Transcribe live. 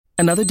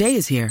Another day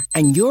is here,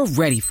 and you're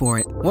ready for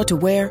it. What to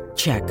wear?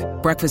 Check.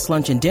 Breakfast,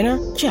 lunch, and dinner?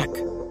 Check.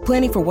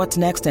 Planning for what's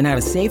next and how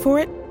to save for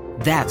it?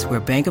 That's where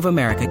Bank of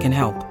America can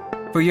help.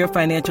 For your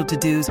financial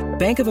to-dos,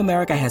 Bank of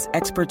America has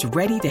experts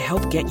ready to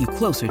help get you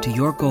closer to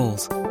your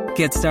goals.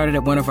 Get started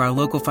at one of our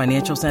local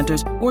financial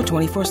centers or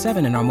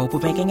 24/7 in our mobile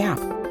banking app.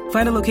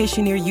 Find a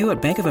location near you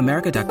at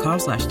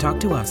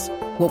bankofamerica.com/talktous.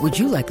 What would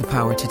you like the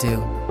power to do?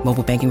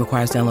 Mobile banking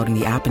requires downloading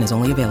the app and is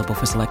only available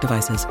for select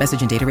devices.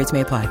 Message and data rates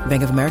may apply.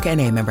 Bank of America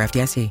N.A., member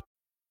FDIC.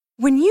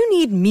 When you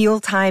need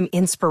mealtime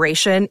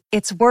inspiration,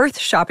 it's worth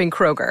shopping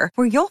Kroger,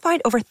 where you'll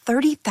find over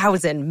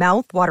 30,000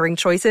 mouth-watering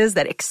choices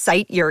that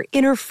excite your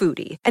inner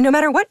foodie. And no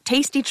matter what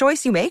tasty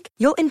choice you make,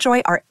 you'll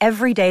enjoy our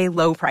everyday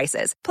low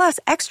prices, plus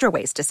extra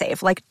ways to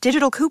save, like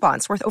digital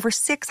coupons worth over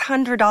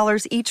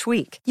 $600 each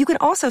week. You can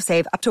also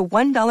save up to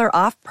 $1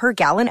 off per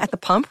gallon at the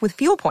pump with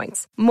fuel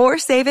points. More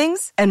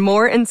savings and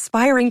more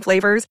inspiring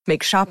flavors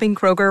make shopping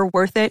Kroger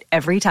worth it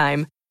every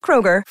time.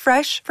 Kroger,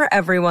 fresh for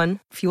everyone.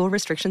 Fuel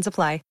restrictions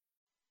apply.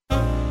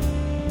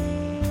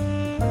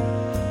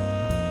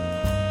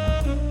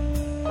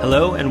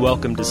 Hello and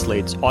welcome to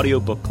Slate's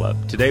Audiobook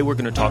Club. Today we're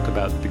going to talk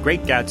about The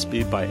Great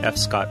Gatsby by F.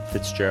 Scott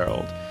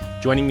Fitzgerald.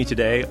 Joining me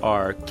today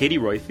are Katie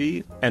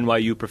Roiphe,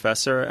 NYU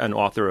professor and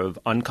author of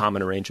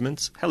Uncommon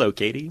Arrangements. Hello,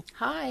 Katie.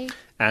 Hi.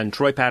 And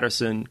Troy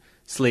Patterson,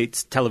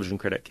 Slate's television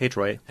critic. Hey,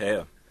 Troy.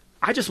 Hey.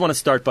 I just want to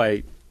start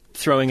by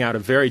throwing out a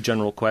very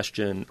general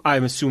question.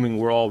 I'm assuming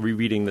we're all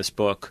rereading this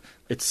book.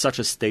 It's such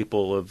a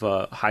staple of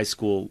high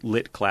school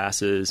lit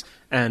classes.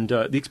 And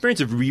the experience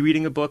of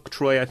rereading a book,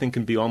 Troy, I think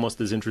can be almost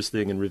as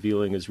interesting and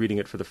revealing as reading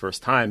it for the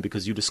first time,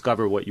 because you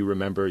discover what you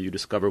remember, you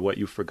discover what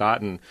you've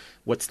forgotten,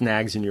 what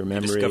snags in your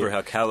memory. You discover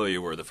how callow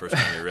you were the first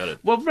time you read it.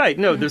 Well, right.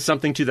 No, there's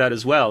something to that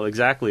as well.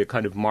 Exactly. It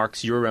kind of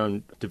marks your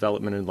own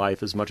development in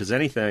life as much as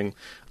anything.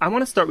 I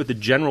want to start with the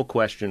general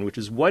question, which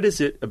is, what is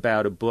it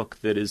about a book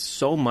that is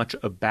so much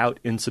about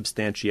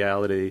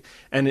insubstantiality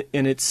and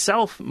in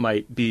itself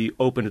might be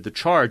open to the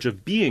charge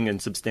of being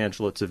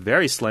insubstantial? It's a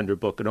very slender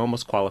book. It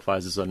almost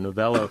qualifies as a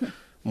novella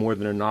more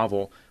than a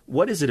novel.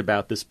 What is it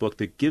about this book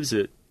that gives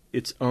it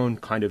its own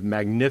kind of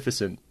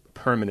magnificent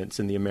permanence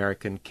in the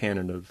American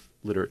canon of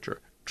literature?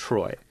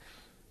 Troy.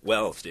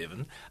 Well,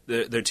 Stephen,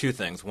 there are two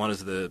things. One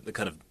is the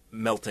kind of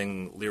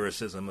melting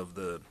lyricism of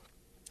the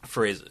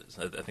phrases.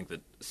 I think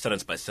that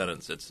sentence by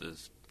sentence, it's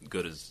as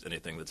good as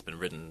anything that's been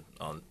written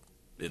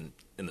in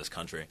this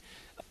country.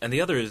 And the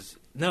other is,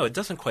 no, it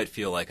doesn't quite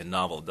feel like a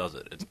novel, does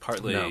it? It's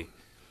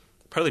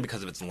partly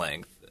because of its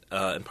length,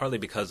 and partly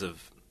because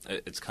of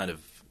its kind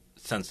of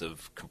sense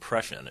of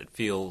compression. It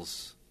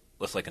feels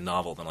less like a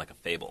novel than like a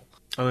fable.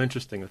 Oh,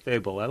 interesting. A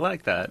fable. I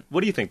like that.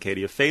 What do you think,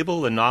 Katie? A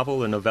fable, a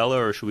novel, a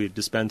novella, or should we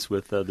dispense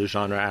with the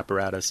genre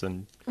apparatus?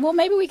 Well,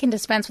 maybe we can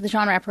dispense with the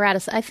genre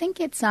apparatus. I think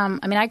it's, I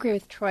agree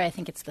with Troy. I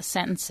think it's the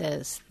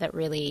sentences that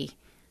really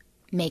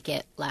make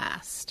it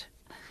last.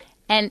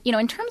 And,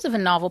 in terms of a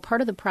novel, part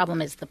of the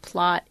problem is the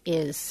plot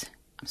is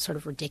sort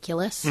of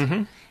ridiculous.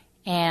 Mm-hmm.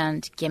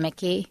 And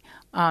gimmicky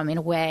in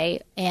a way,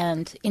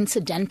 and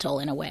incidental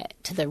in a way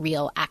to the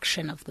real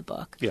action of the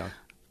book. Yeah.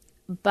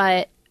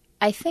 But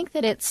I think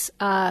that it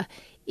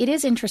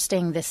is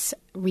interesting, this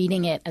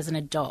reading it as an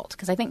adult,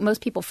 because I think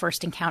most people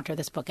first encounter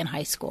this book in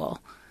high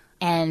school,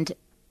 and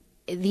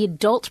the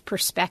adult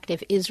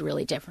perspective is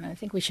really different. I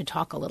think we should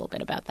talk a little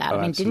bit about that. Oh,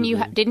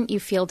 absolutely. didn't you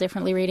feel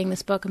differently reading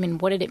this book?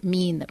 What did it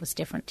mean that was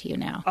different to you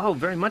now? Oh,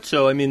 very much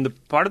so. The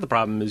part of the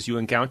problem is you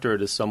encounter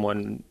it as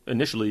someone,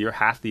 initially you're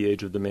half the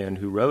age of the man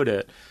who wrote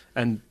it,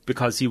 and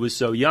because he was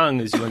so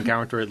young, as you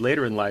encounter it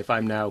later in life,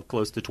 I'm now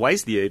close to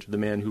twice the age of the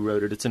man who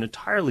wrote it. It's an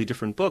entirely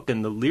different book,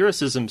 and the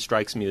lyricism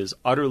strikes me as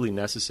utterly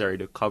necessary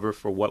to cover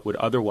for what would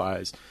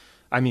otherwise...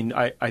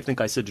 I think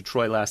I said to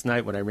Troy last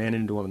night when I ran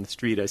into him on the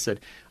street, I said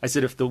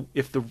if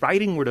the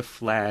writing were to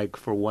flag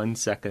for 1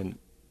 second,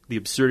 the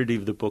absurdity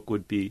of the book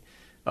would be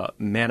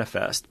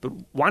manifest. But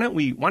why don't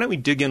we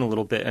dig in a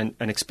little bit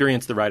and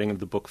experience the writing of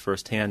the book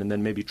firsthand, and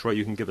then maybe, Troy,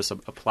 you can give us a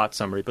plot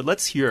summary. But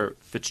let's hear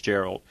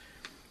Fitzgerald.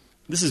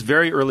 This is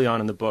very early on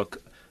in the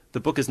book. The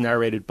book is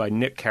narrated by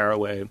Nick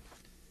Carraway,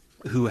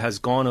 who has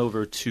gone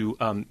over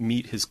to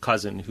meet his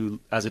cousin,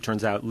 who, as it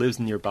turns out, lives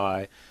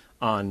nearby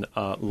on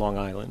Long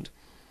Island.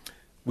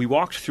 We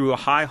walked through a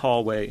high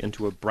hallway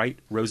into a bright,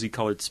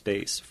 rosy-colored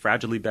space,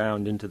 fragilely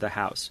bound into the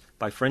house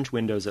by French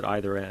windows at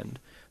either end.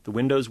 The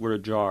windows were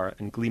ajar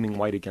and gleaming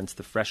white against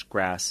the fresh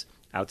grass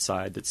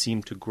outside that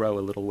seemed to grow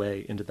a little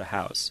way into the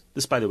house.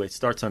 This, by the way,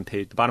 starts on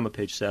the bottom of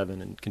page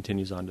 7 and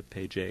continues on to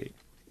page 8.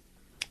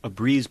 A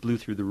breeze blew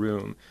through the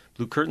room,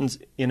 blew curtains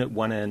in at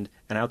one end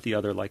and out the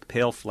other like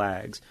pale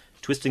flags,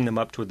 twisting them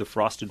up toward the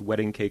frosted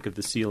wedding cake of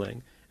the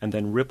ceiling, and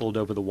then rippled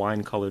over the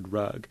wine-colored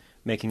rug,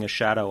 making a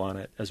shadow on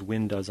it as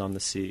wind does on the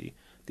sea.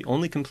 The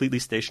only completely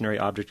stationary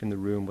object in the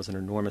room was an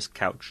enormous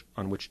couch,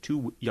 on which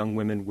 2 young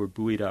women were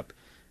buoyed up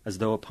as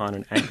though upon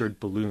an anchored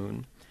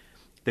balloon.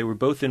 They were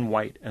both in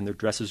white, and their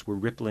dresses were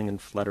rippling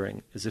and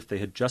fluttering, as if they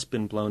had just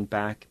been blown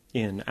back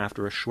in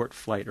after a short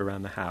flight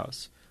around the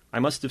house. I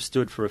must have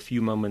stood for a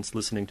few moments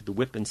listening to the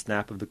whip and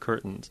snap of the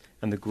curtains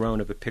and the groan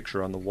of a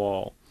picture on the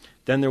wall.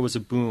 Then there was a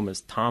boom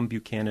as Tom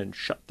Buchanan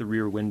shut the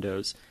rear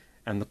windows,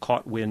 and the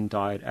caught wind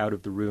died out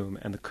of the room,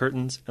 and the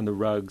curtains and the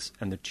rugs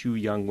and the two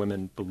young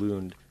women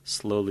ballooned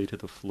slowly to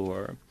the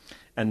floor.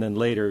 And then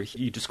later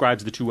he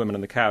describes the two women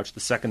on the couch, the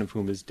second of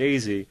whom is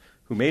Daisy,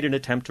 who made an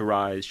attempt to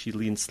rise. She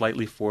leaned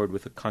slightly forward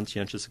with a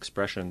conscientious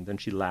expression. Then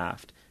she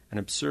laughed, an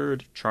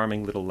absurd,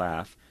 charming little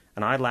laugh,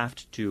 and I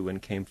laughed too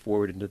and came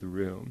forward into the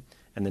room.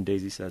 And then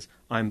Daisy says,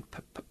 I'm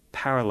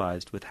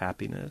paralyzed with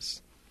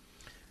happiness.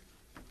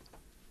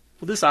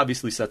 Well, this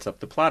obviously sets up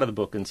the plot of the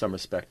book in some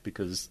respect,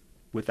 because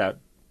without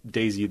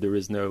Daisy there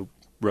is no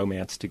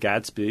romance to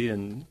Gatsby,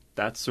 and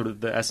that's sort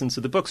of the essence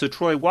of the book. So,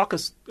 Troy, walk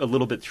us a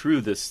little bit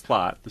through this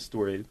plot, the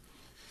story.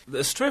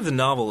 The story of the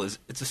novel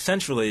it's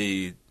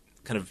essentially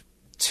kind of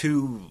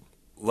two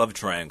love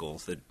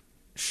triangles that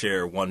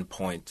share one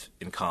point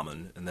in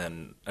common, and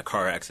then a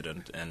car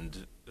accident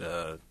and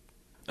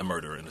a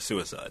murder and a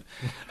suicide.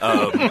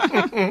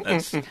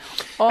 That's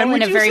all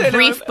in a very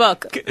brief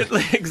book.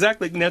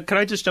 Exactly. Now, can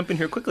I just jump in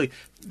here quickly?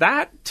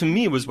 That, to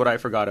me, was what I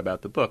forgot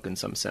about the book in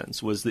some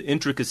sense, was the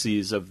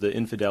intricacies of the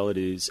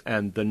infidelities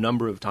and the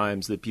number of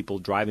times that people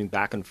driving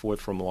back and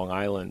forth from Long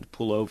Island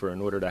pull over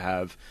in order to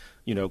have,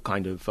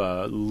 kind of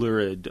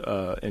lurid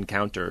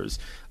encounters.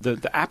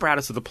 The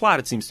apparatus of the plot,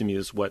 it seems to me,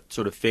 is what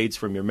sort of fades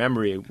from your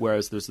memory,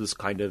 whereas there's this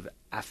kind of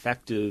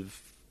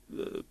affective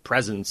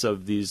presence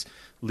of these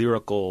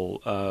lyrical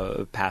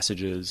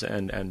passages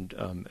and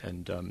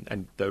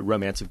the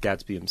romance of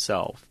Gatsby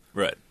himself.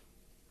 Right.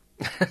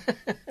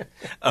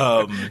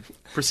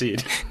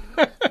 Proceed.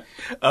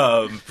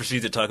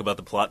 Proceed to talk about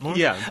the plot more?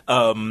 Yeah.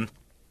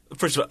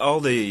 First of all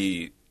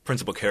the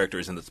principal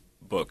characters in this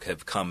book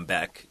have come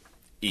back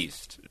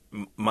east,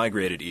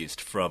 migrated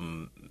east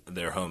from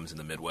their homes in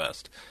the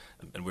Midwest.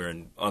 And we're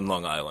on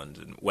Long Island,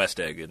 and West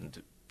Egg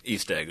and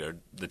East Egg are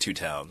the two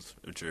towns,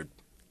 which are,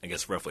 I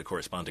guess, roughly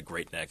correspond to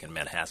Great Neck and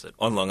Manhasset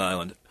on Long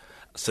Island.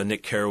 So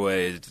Nick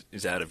Carraway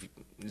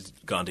he's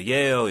gone to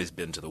Yale, he's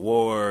been to the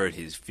war,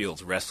 he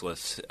feels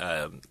restless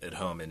at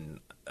home,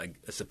 and I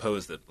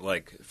suppose that,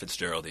 like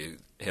Fitzgerald, he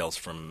hails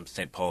from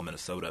St. Paul,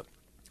 Minnesota.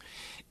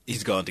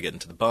 He's gone to get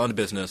into the bond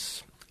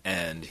business,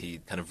 and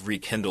he kind of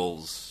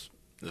rekindles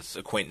this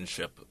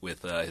acquaintanceship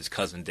with his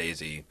cousin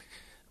Daisy,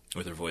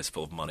 with her voice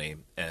full of money,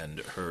 and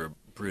her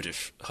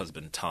brutish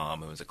husband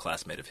Tom, who was a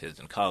classmate of his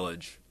in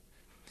college.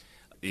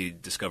 He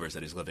discovers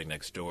that he's living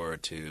next door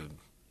to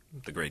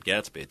the great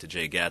Gatsby, to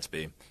Jay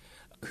Gatsby,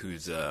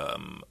 who's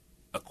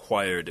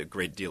acquired a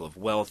great deal of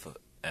wealth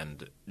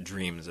and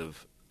dreams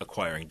of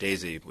acquiring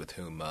Daisy, with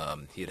whom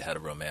he had a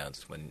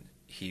romance when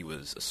he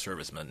was a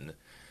serviceman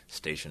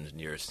stationed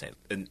near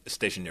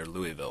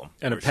Louisville.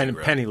 And a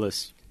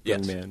penniless young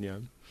Yes. man, yeah.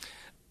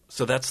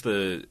 So that's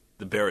the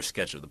bare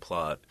sketch of the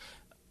plot.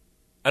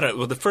 I don't know.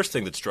 Well, the first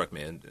thing that struck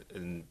me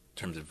in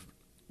terms of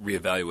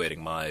reevaluating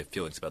my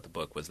feelings about the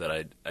book was that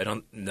I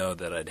don't know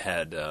that I'd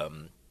had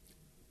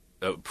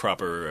a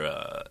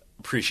proper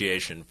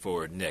appreciation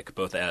for Nick,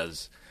 both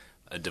as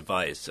a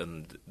device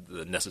and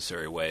the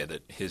necessary way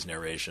that his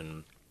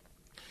narration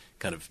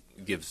kind of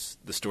gives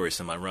the story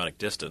some ironic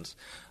distance.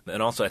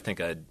 And also I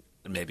think I'd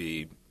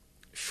maybe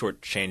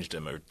shortchanged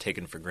him or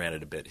taken for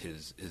granted a bit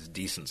his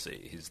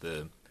decency. He's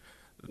the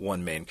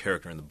one main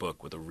character in the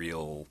book with a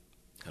real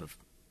kind of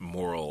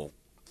moral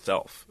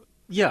self.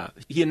 Yeah,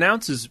 he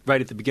announces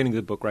right at the beginning of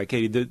the book, right,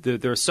 Katie,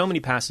 there are so many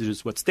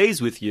passages. What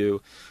stays with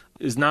you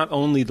is not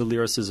only the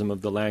lyricism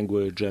of the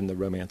language and the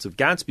romance of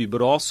Gatsby,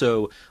 but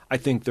also I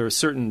think there are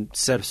certain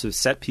sets of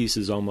set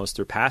pieces almost,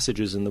 or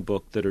passages in the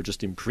book that are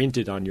just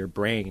imprinted on your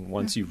brain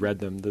once you've read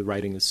them. The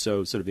writing is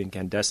so sort of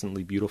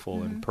incandescently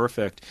beautiful and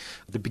perfect.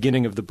 The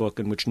beginning of the book,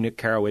 in which Nick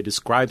Carraway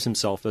describes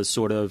himself as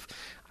sort of,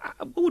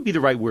 what would be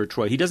the right word,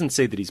 Troy? He doesn't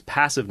say that he's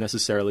passive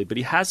necessarily, but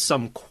he has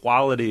some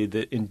quality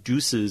that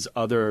induces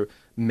other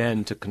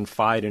men to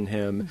confide in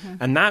him.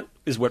 And that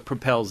is what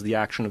propels the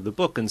action of the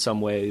book in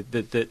some way,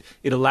 that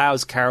it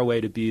allows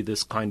Carraway to be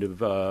this kind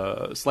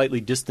of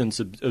slightly distant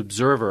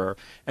observer,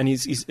 and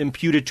he's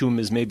imputed to him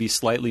as maybe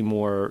slightly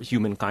more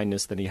human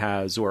kindness than he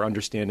has, or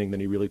understanding than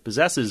he really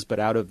possesses. But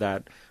out of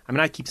that, I mean,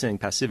 I keep saying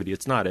passivity.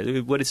 It's not.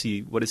 What does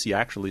he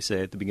actually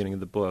say at the beginning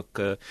of the book?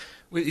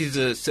 He's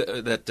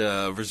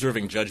that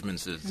reserving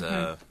judgments is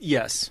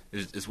Yes.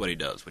 is what he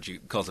does, which he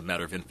calls a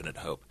matter of infinite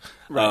hope.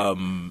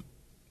 Right.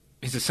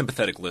 He's a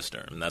sympathetic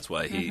listener, and that's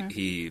why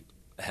he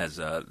has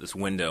this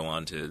window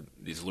onto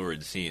these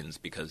lurid scenes,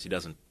 because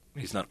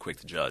he's not quick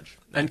to judge,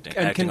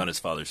 acting on his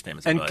father's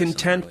famous advice. And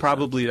content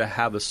probably to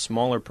have a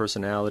smaller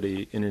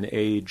personality in an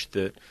age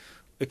that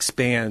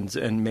expands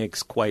and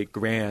makes quite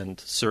grand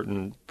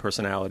certain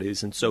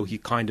personalities, and so he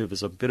kind of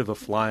is a bit of a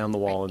fly on the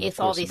wall in the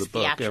course of the book. It's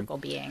all these theatrical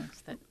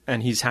beings.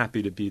 And he's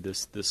happy to be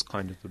this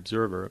kind of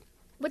observer.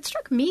 What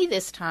struck me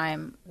this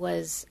time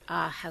was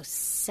how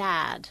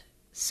sad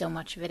so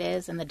much of it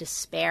is, and the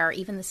despair,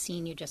 even the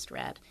scene you just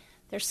read.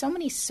 There's so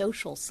many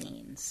social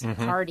scenes,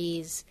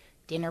 parties,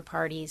 dinner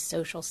parties,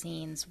 social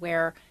scenes,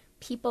 where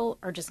people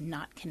are just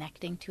not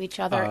connecting to each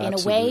other in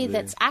a way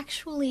that's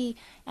actually,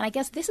 and I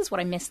guess this is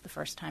what I missed the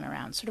first time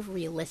around, sort of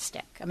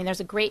realistic. I mean, there's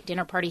a great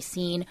dinner party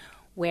scene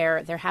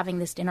where they're having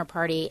this dinner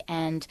party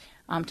and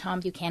Tom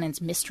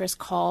Buchanan's mistress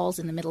calls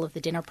in the middle of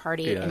the dinner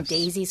party and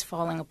Daisy's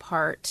falling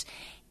apart,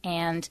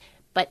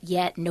 but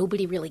yet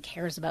nobody really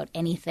cares about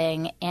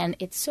anything. And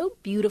it's so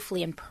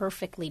beautifully and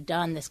perfectly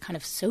done, this kind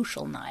of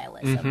social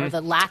nihilism or the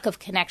lack of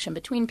connection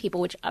between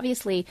people, which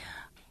obviously –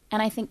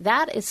 and I think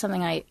that is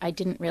something I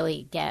didn't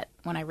really get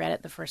when I read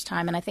it the first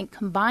time. And I think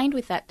combined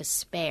with that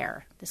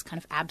despair, this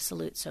kind of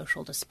absolute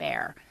social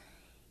despair,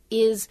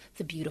 is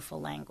the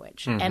beautiful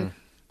language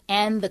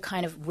and the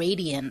kind of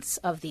radiance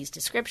of these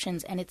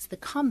descriptions. And it's the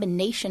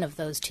combination of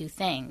those two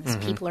things.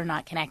 People are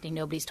not connecting.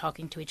 Nobody's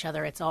talking to each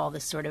other. It's all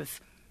this sort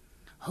of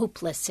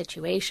hopeless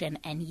situation.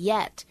 And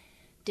yet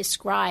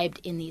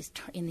described in these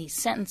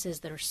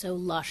sentences that are so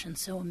lush and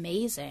so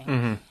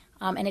amazing.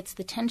 And it's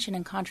the tension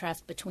and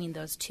contrast between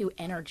those two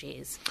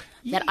energies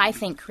that I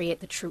think create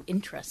the true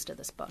interest of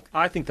this book.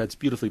 I think that's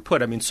beautifully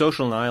put. I mean,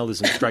 social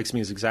nihilism strikes me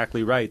as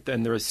exactly right.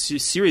 And there are a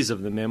series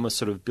of them. They must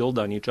sort of build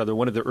on each other.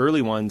 One of the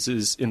early ones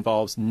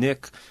involves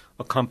Nick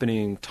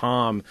accompanying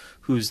Tom,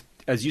 who's,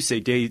 as you say,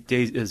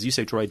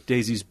 Troy,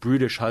 Daisy's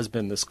brutish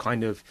husband, this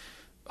kind of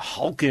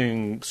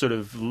hulking sort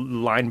of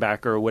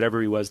linebacker or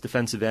whatever he was,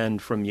 defensive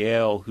end from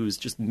Yale, who's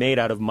just made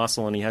out of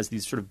muscle, and he has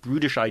these sort of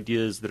brutish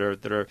ideas that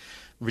are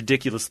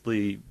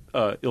ridiculously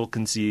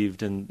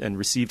ill-conceived and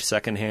received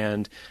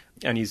secondhand,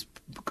 and he's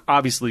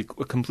obviously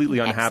completely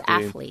unhappy.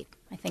 Ex-athlete,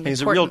 I think. And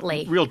he's a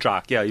real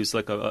jock. Yeah, he's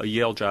like a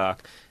Yale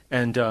jock,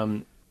 and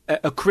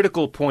a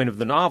critical point of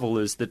the novel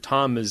is that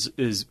Tom is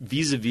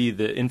vis-a-vis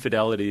the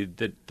infidelity,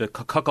 the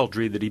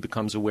cuckoldry that he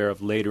becomes aware of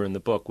later in the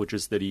book, which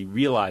is that he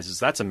realizes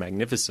that's a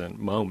magnificent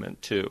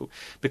moment, too.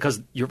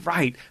 Because you're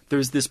right,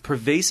 there's this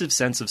pervasive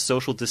sense of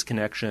social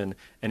disconnection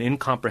and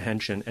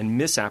incomprehension and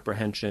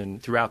misapprehension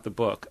throughout the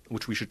book,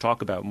 which we should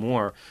talk about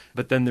more.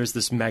 But then there's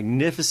this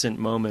magnificent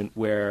moment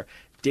where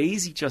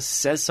Daisy just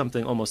says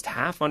something almost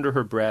half under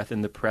her breath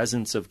in the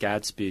presence of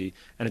Gatsby,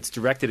 and it's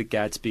directed at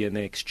Gatsby, and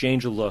they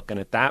exchange a look. And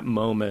at that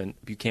moment,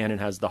 Buchanan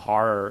has the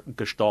horror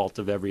gestalt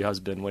of every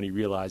husband when he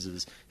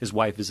realizes his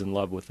wife is in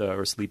love with,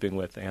 or sleeping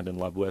with, and in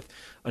love with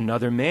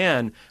another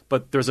man.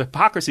 But there's a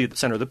hypocrisy at the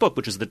center of the book,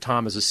 which is that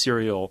Tom is a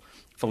serial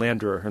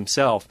philanderer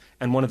himself.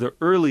 And one of the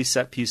early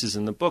set pieces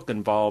in the book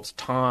involves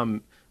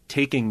Tom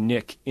taking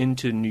Nick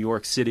into New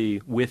York City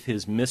with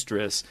his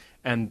mistress,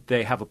 and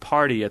they have a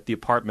party at the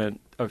apartment.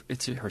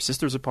 It's her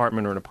sister's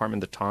apartment or an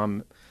apartment that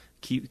Tom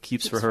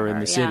keeps for her in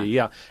the city.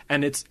 Yeah.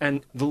 And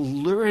the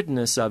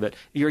luridness of it.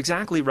 You're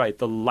exactly right.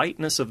 The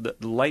lightness and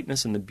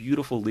the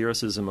beautiful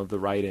lyricism of the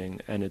writing,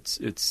 and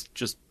it's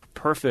just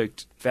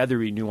perfect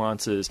feathery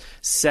nuances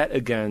set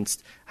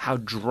against how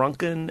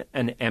drunken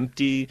and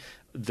empty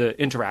the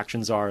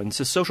interactions are, and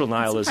so social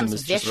nihilism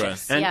is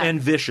vicious, just and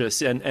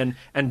vicious, and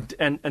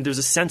there's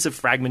a sense of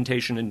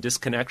fragmentation and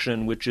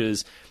disconnection, which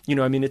is,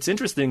 I mean, it's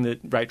interesting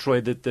that, right,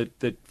 Troy,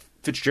 that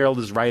Fitzgerald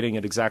is writing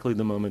at exactly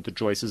the moment that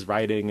Joyce is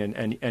writing,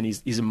 and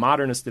he's a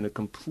modernist in a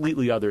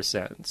completely other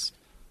sense.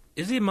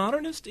 Is he a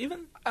modernist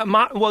even?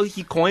 Well,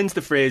 he coins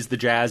the phrase "the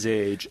Jazz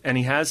Age," and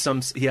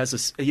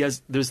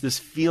there's this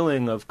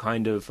feeling of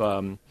kind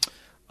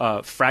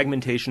of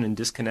fragmentation and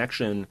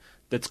disconnection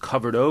that's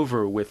covered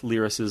over with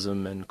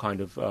lyricism and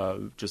kind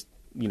of just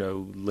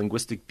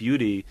linguistic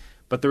beauty.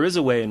 But there is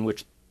a way in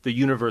which the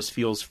universe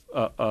feels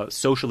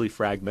socially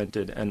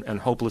fragmented and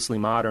hopelessly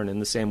modern in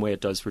the same way it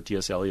does for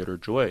T.S. Eliot or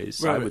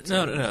Joyce. Right.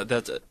 No.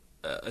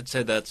 I'd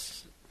say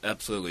that's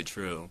absolutely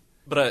true.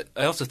 But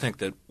I also think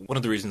that one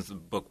of the reasons the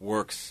book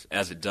works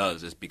as it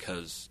does is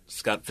because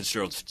Scott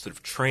Fitzgerald's sort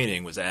of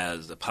training was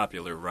as a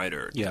popular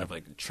writer, kind of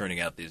like churning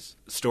out these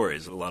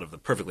stories, a lot of them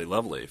perfectly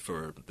lovely,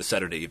 for the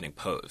Saturday Evening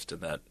Post,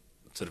 and that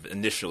sort of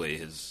initially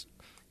his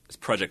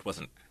project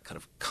wasn't kind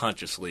of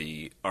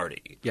consciously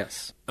arty.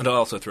 Yes. And I'll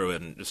also throw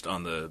in, just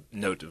on the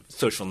note of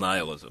social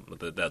nihilism,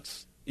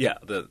 that's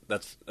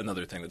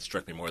another thing that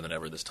struck me more than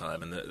ever this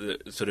time. And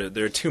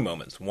there are two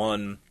moments.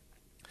 One,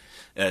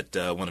 at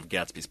one of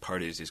Gatsby's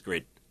parties, these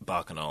great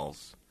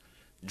bacchanals,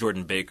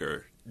 Jordan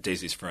Baker,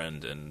 Daisy's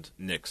friend, and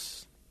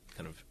Nick's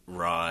kind of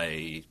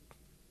wry,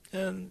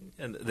 and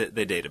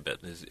they date a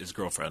bit, his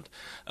girlfriend.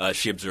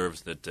 She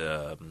observes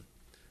that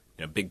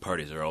big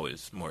parties are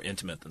always more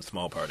intimate than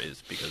small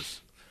parties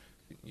because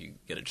you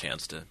get a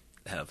chance to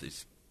have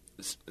these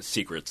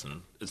secrets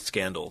and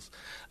scandals.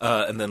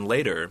 And then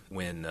later,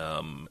 when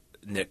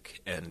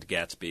Nick and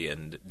Gatsby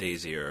and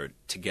Daisy are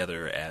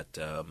together at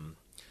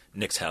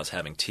Nick's house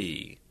having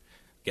tea,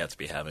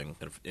 Gatsby having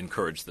kind of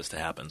encouraged this to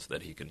happen so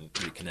that he can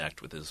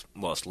reconnect with his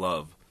lost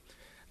love.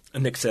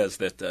 And Nick says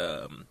that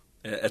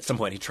at some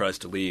point he tries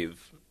to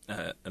leave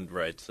and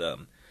writes,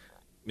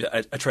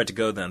 I tried to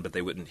go then, but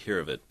they wouldn't hear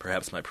of it.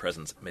 Perhaps my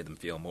presence made them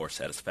feel more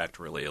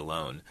satisfactorily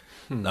alone.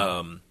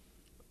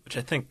 Which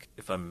I think,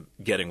 if I'm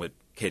getting what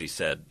Katie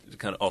said, it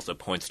kind of also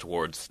points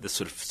towards this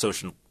sort of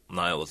social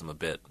nihilism a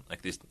bit.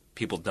 Like, these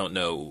people don't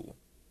know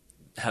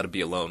how to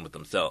be alone with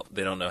themselves.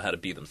 They don't know how to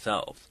be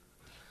themselves.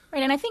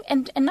 Right, and I think,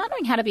 and not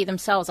knowing how to be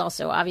themselves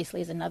also obviously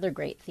is another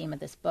great theme of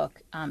this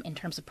book in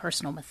terms of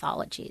personal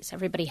mythologies.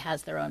 Everybody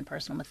has their own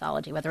personal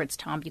mythology, whether it's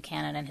Tom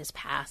Buchanan and his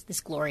past,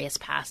 this glorious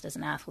past as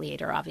an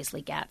athlete, or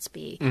obviously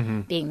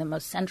Gatsby being the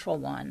most central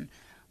one,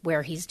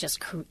 where he's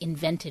just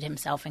invented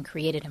himself and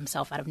created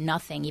himself out of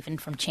nothing, even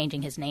from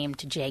changing his name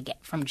to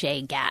from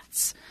Jay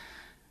Gatz.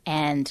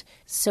 And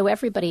so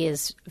everybody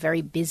is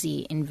very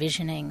busy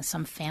envisioning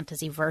some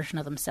fantasy version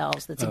of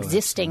themselves that's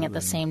existing at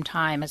the same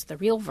time as the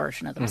real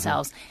version of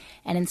themselves.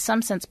 And in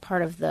some sense,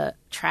 part of the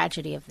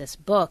tragedy of this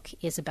book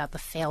is about the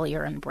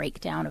failure and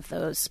breakdown of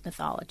those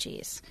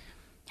mythologies,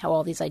 how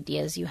all these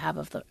ideas you have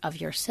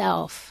of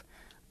yourself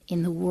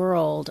in the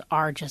world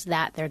are just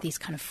that. They're these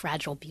kind of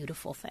fragile,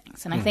 beautiful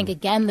things. And I think,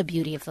 again, the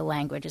beauty of the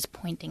language is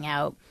pointing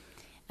out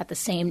at the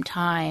same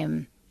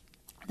time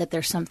that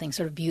there's something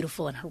sort of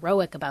beautiful and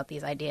heroic about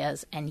these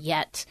ideas, and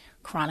yet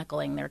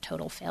chronicling their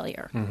total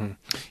failure.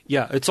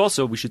 Yeah, it's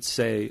also, we should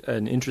say,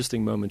 an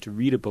interesting moment to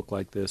read a book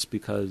like this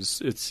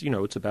because it's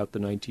about the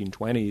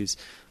 1920s,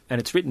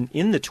 and it's written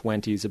in the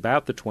 20s,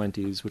 about the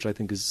 20s, which I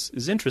think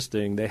is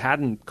interesting. They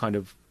hadn't kind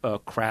of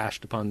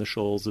crashed upon the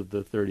shoals of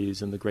the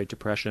 30s and the Great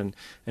Depression,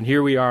 and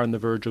here we are on the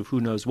verge of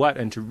who knows what,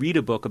 and to read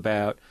a book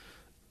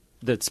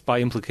that's by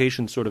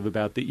implication sort of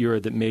about the era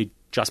that may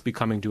just be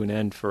coming to an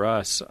end for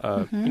us,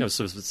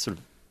 sort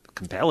of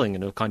compelling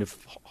in a kind of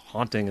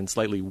haunting and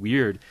slightly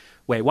weird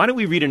way. Why don't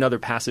we read another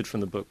passage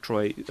from the book,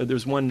 Troy?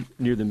 There's one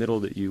near the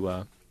middle that you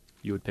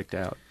had picked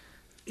out.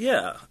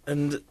 Yeah,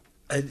 and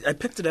I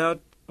picked it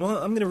out. Well,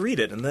 I'm going to read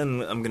it, and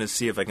then I'm going to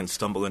see if I can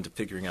stumble into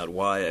figuring out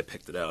why I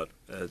picked it out.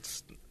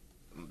 It's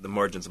the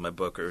margins of my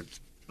book are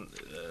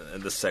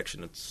in this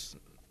section. It's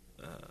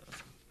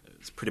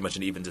pretty much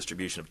an even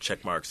distribution of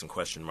check marks and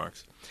question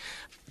marks.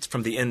 It's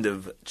from the end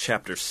of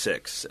chapter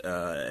 6,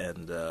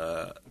 and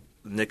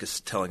Nick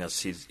is telling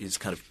us he's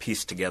kind of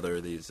pieced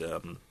together these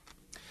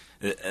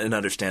an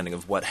understanding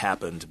of what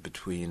happened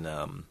between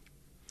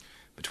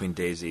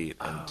Daisy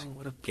and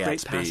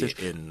Gatsby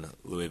in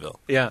Louisville.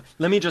 Yeah,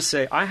 let me just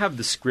say, I have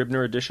the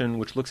Scribner edition,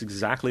 which looks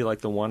exactly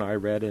like the one I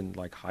read in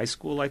high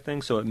school, I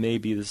think, so it may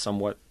be the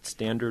somewhat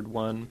standard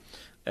one.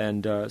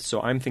 And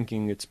so I'm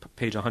thinking it's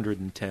page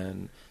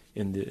 110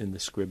 in the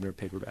Scribner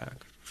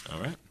paperback. All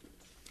right.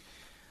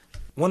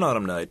 One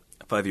autumn night,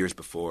 5 years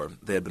before,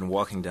 they had been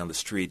walking down the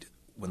street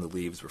when the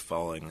leaves were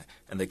falling,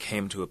 and they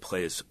came to a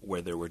place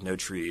where there were no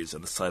trees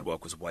and the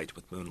sidewalk was white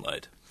with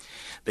moonlight.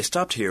 They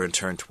stopped here and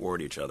turned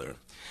toward each other.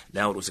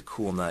 Now it was a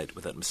cool night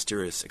with that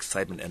mysterious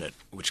excitement in it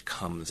which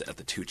comes at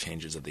the two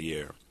changes of the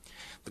year.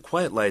 The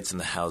quiet lights in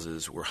the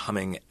houses were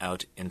humming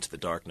out into the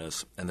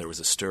darkness, and there was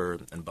a stir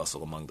and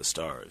bustle among the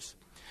stars.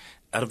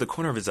 Out of the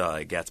corner of his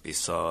eye, Gatsby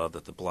saw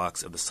that the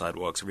blocks of the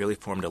sidewalks really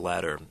formed a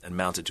ladder and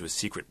mounted to a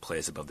secret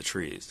place above the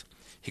trees.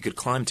 He could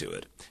climb to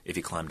it, if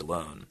he climbed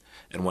alone,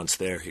 and once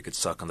there he could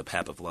suck on the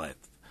pap of life,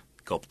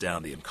 gulp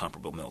down the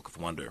incomparable milk of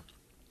wonder.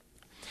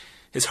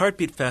 His heart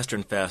beat faster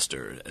and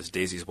faster as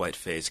Daisy's white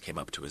face came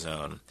up to his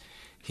own.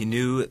 He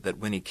knew that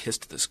when he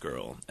kissed this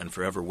girl, and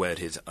forever wed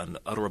his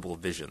unutterable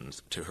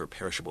visions to her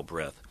perishable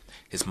breath,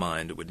 his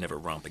mind would never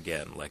romp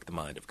again like the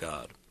mind of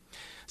God.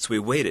 So he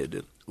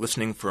waited,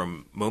 listening for a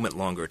moment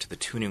longer to the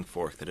tuning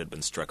fork that had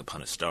been struck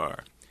upon a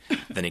star.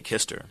 Then he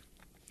kissed her.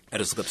 At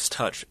his lips'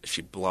 touch,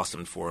 she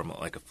blossomed for him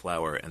like a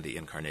flower, and the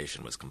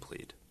incarnation was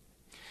complete.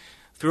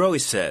 Through all he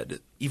said,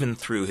 even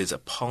through his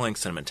appalling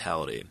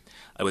sentimentality,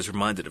 I was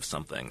reminded of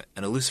something,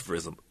 an elusive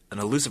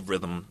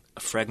rhythm, a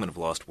fragment of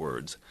lost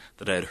words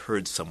that I had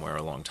heard somewhere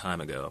a long time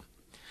ago.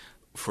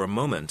 For a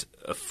moment,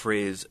 a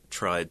phrase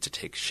tried to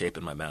take shape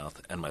in my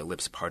mouth, and my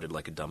lips parted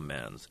like a dumb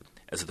man's,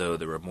 as though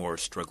there were more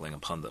struggling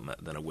upon them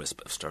than a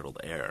wisp of startled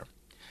air.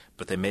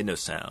 But they made no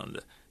sound,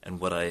 and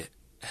what I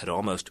had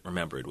almost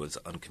remembered was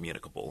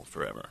uncommunicable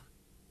forever.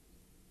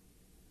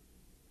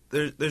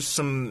 There's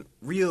some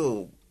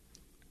real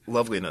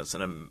loveliness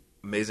and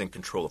amazing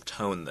control of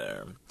tone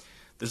there.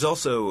 There's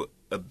also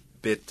a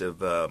bit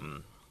of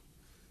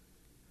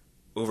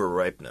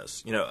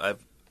overripeness.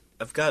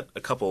 I've got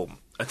a couple.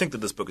 I think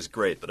that this book is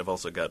great, but I've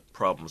also got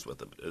problems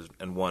with it.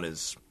 And one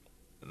is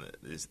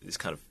these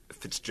kind of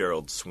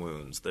Fitzgerald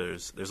swoons.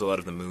 There's a lot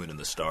of the moon and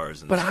the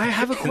stars. But I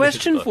have a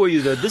question for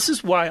you, though. This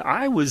is why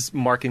I was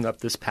marking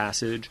up this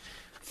passage.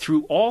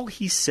 Through all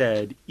he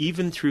said,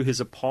 even through his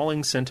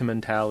appalling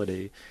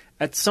sentimentality,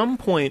 at some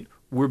point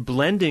we're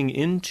blending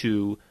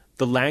into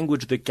the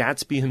language that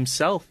Gatsby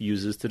himself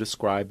uses to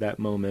describe that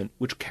moment,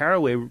 which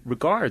Carraway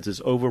regards as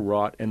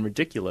overwrought and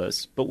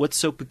ridiculous. But what's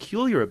so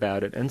peculiar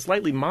about it, and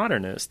slightly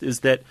modernist,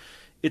 is that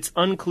it's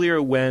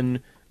unclear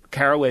when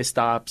Carraway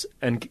stops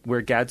and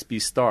where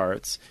Gatsby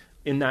starts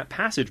in that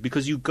passage,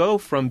 because you go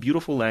from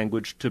beautiful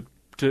language to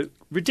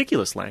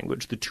ridiculous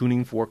language, the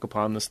tuning fork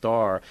upon the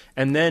star,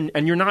 and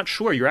you're not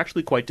sure. You're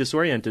actually quite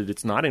disoriented.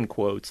 It's not in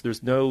quotes.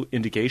 There's no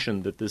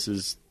indication that this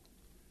is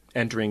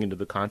entering into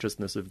the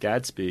consciousness of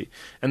Gatsby.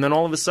 And then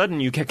all of a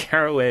sudden you get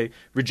Carraway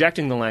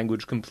rejecting the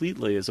language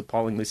completely as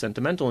appallingly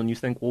sentimental, and you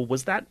think, well,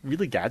 was that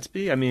really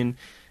Gatsby? I mean,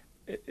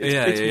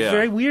 it's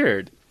very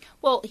weird.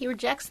 Well, he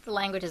rejects the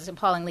language as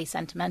appallingly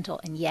sentimental,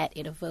 and yet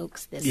it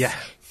evokes this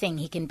thing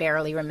he can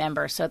barely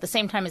remember. So at the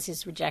same time as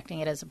he's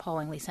rejecting it as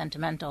appallingly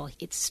sentimental,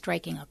 it's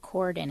striking a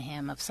chord in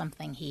him of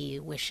something he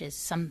wishes,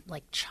 some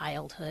like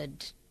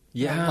childhood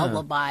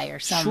lullaby or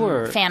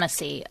some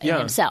fantasy in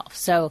himself.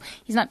 So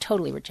he's not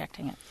totally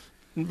rejecting it.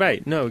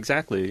 Right. No,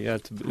 exactly. Yeah,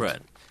 right.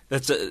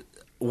 That's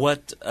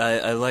what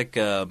I like.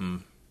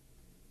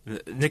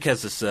 Nick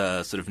has this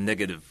sort of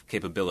negative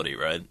capability,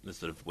 right? This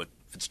sort of what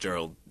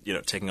Fitzgerald,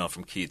 taking off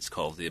from Keats,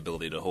 calls the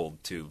ability to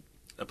hold two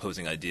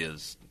opposing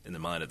ideas in the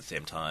mind at the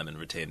same time and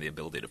retain the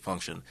ability to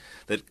function.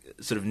 That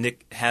sort of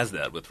Nick has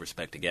that with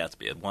respect to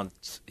Gatsby. At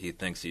once he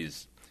thinks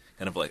he's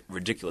kind of like a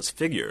ridiculous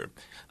figure,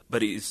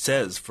 but he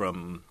says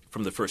from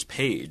the first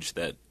page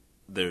that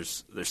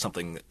there's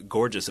something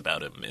gorgeous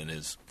about him in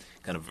his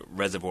kind of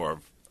reservoir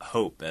of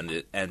hope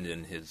and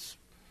in his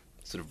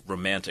sort of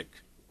romantic.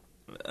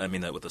 I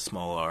mean that with a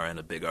small r and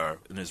a big R,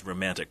 in his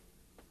romantic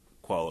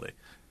quality.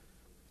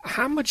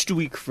 How much do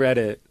we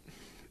credit,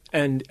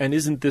 and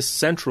isn't this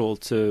central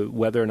to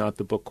whether or not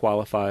the book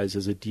qualifies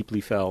as a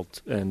deeply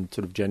felt and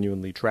sort of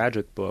genuinely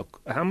tragic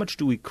book, how much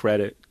do we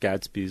credit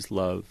Gatsby's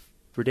love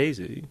for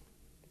Daisy?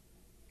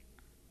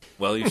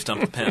 Well, you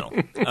stumped the panel.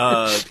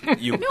 I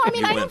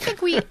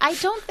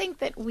don't think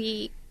that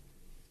we.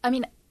 I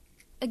mean,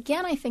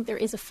 again, I think there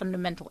is a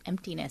fundamental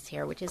emptiness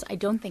here, which is I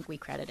don't think we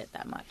credit it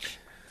that much.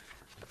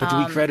 But do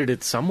we credit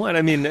it somewhat?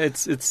 I mean,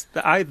 it's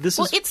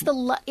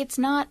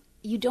not.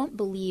 You don't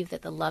believe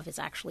that the love is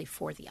actually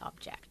for the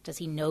object. Does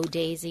he know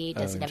Daisy?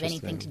 Does it have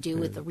anything to do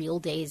with the real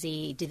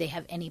Daisy? Do they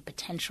have any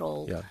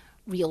potential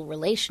real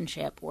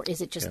relationship, or is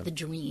it just the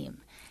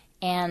dream?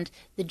 And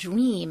the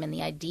dream and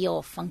the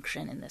ideal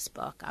function in this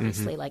book,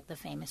 obviously, like the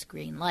famous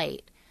green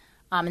light.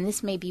 And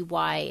this may be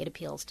why it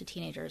appeals to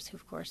teenagers who,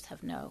 of course,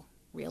 have no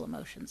real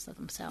emotions of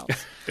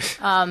themselves.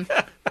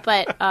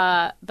 But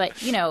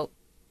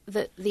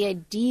the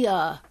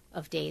idea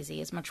of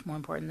Daisy is much more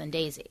important than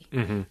Daisy.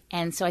 Mm-hmm.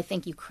 And so I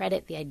think you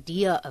credit the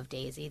idea of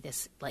Daisy,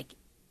 this like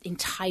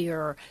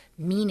entire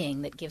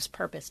meaning that gives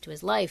purpose to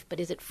his life,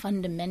 but is it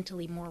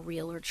fundamentally more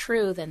real or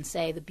true than,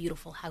 say, the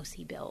beautiful house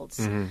he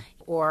builds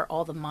or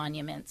all the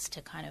monuments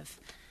to kind of,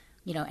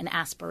 and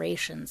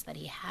aspirations that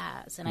he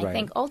has? And I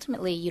think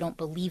ultimately you don't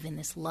believe in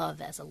this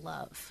love as a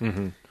love.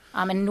 Mm-hmm.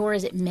 And nor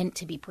is it meant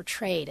to be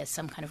portrayed as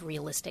some kind of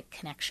realistic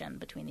connection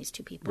between these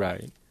two people.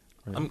 Right.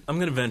 I'm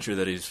going to venture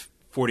that he's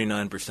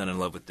 49% in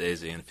love with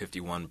Daisy and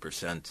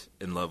 51%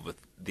 in love with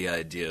the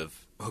idea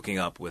of hooking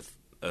up with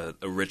a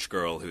rich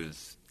girl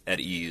who's at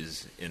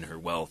ease in her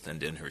wealth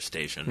and in her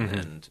station.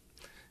 And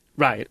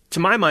right. To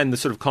my mind, the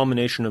sort of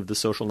culmination of the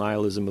social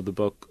nihilism of the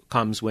book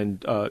comes when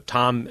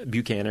Tom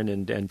Buchanan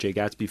and Jay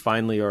Gatsby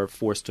finally are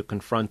forced to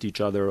confront each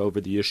other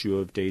over the issue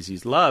of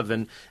Daisy's love,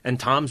 and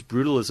Tom's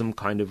brutalism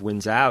kind of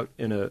wins out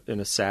in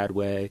a sad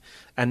way,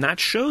 and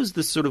that shows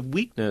the sort of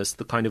weakness,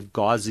 the kind of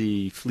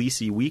gauzy,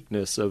 fleecy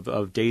weakness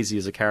of Daisy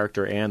as a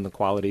character and the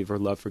quality of her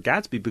love for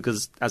Gatsby,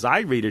 because as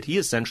I read it, he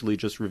essentially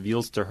just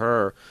reveals to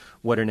her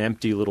what an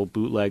empty little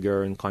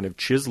bootlegger and kind of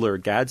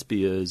chiseler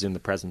Gatsby is in the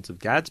presence of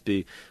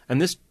Gatsby,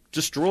 and this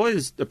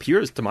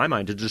appears to my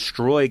mind to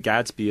destroy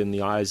Gatsby in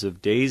the eyes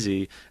of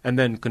Daisy, and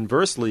then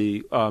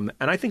conversely, and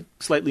I think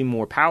slightly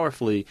more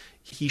powerfully,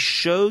 he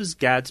shows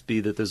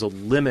Gatsby that there's a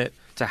limit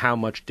to how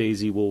much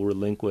Daisy will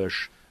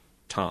relinquish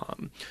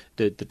Tom.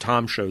 That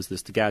Tom shows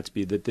this to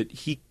Gatsby,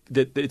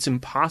 that it's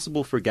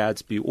impossible for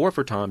Gatsby or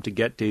for Tom to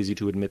get Daisy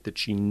to admit that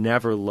she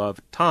never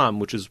loved Tom,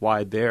 which is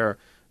why their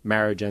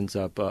marriage ends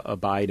up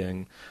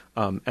abiding.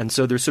 And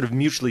so there's sort of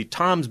mutually,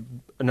 Tom's,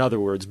 in other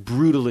words,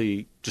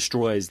 brutally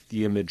destroys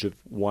the image of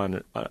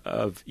one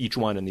of each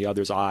one in the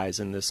other's eyes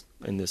in this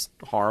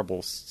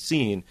horrible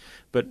scene.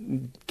 But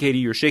Katie,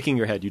 you're shaking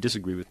your head. You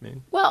disagree with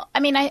me. Well, I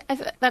mean, I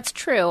that's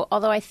true.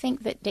 Although I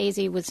think that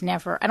Daisy was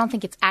never. I don't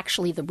think it's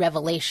actually the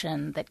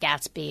revelation that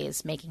Gatsby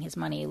is making his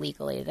money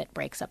illegally that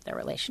breaks up their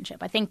relationship.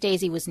 I think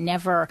Daisy was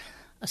never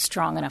a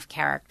strong enough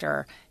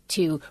character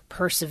to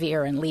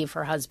persevere and leave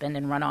her husband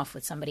and run off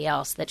with somebody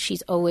else. That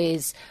she's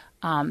always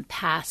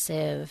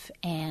passive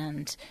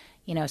and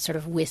sort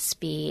of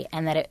wispy,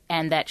 and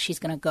that she's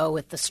going to go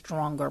with the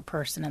stronger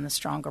person, and the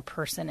stronger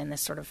person in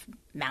this sort of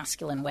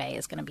masculine way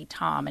is going to be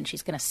Tom, and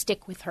she's going to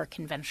stick with her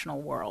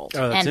conventional world.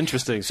 Oh, that's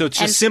interesting. So it's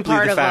just simply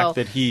the fact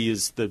that he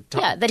is the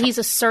Tom. Yeah, that he's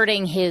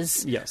asserting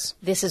his. Yes.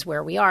 This is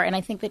where we are, and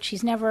I think that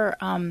she's never.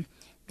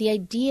 The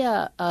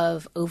idea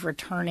of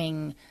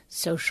overturning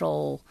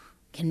social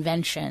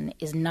convention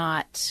is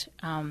not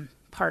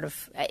part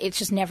of it's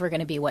just never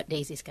going to be what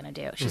Daisy's going to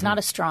do. She's not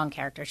a strong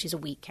character. She's a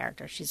weak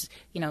character. She's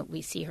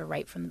we see her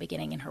right from the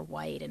beginning in her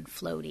white and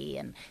floaty,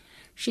 and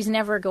she's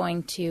never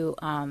going to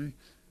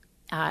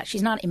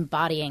she's not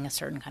embodying a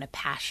certain kind of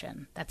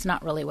passion. That's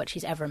not really what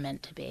she's ever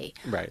meant to be.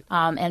 Right.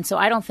 And so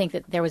I don't think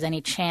that there was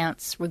any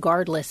chance,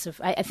 regardless of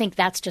I think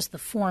that's just the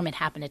form it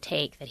happened to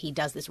take, that he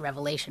does this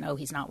revelation,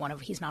 he's not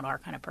our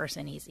kind of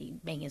person, he's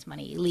making his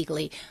money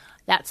illegally.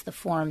 That's the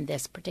form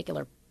this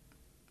particular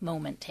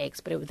moment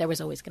takes, but there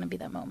was always going to be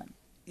that moment.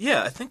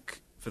 Yeah, I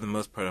think for the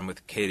most part I'm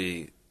with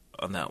Katie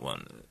on that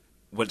one.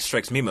 what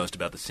strikes me most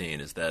about the scene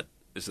is the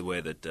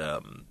way that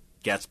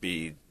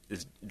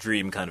Gatsby's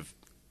dream kind of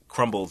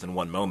crumbles in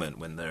one moment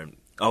when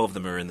all of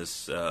them are in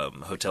this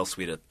hotel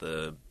suite at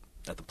the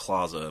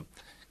plaza,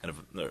 kind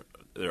of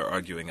they're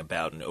arguing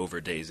about and over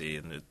Daisy,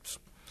 and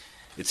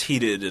it's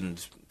heated,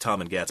 and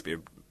Tom and Gatsby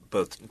are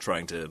both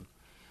trying to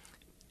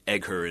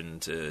egg her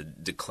into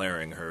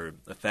declaring her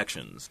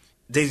affections.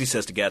 Daisy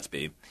says to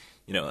Gatsby,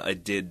 I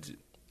did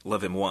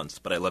love him once,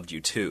 but I loved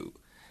you too.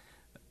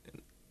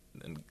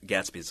 And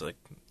Gatsby's like,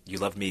 you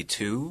love me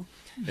too?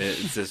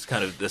 It's this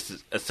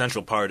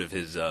essential part of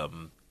his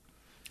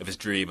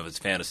dream, of his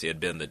fantasy,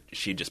 had been that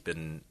she'd just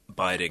been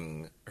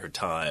biding her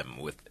time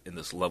in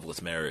this loveless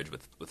marriage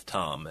with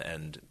Tom,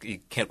 and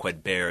he can't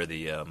quite bear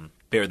the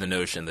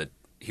notion that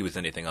he was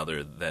anything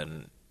other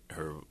than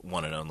her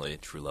one and only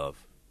true love.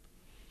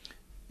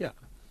 Yeah,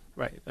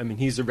 right. I mean,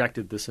 he's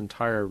erected this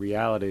entire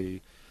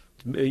reality,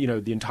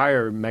 the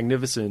entire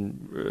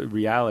magnificent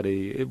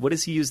reality. What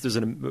does he use? There's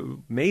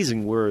an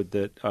amazing word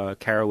that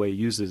Carraway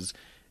uses,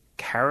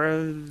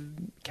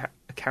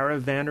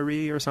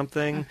 caravanerie or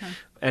something. Uh-huh.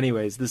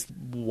 Anyways, this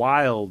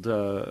wild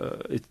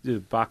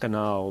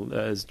bacchanal,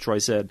 as Troy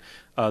said,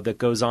 that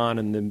goes on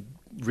in the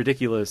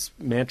ridiculous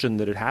mansion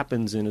that it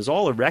happens in is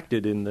all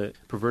erected in the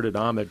perverted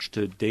homage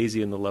to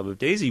Daisy and the love of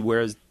Daisy,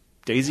 whereas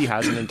Daisy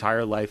has an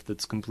entire life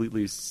that's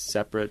completely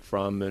separate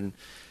from and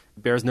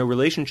bears no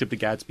relationship to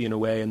Gatsby in a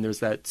way. And there's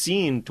that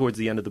scene towards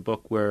the end of the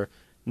book where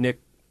Nick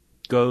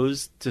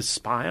goes to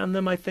spy on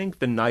them, I think,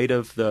 the night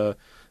of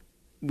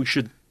we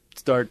should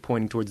start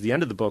pointing towards the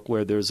end of the book,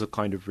 where there's a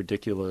kind of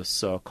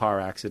ridiculous car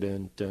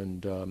accident,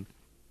 and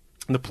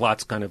the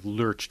plot's kind of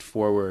lurched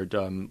forward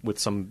with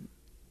some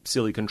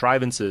silly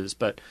contrivances.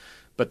 But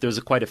there's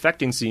a quite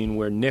affecting scene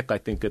where Nick, I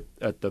think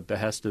at the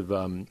behest of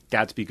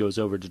Gatsby, goes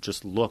over to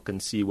just look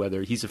and see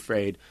whether he's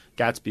afraid.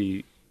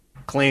 Gatsby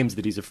claims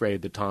that he's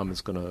afraid that Tom is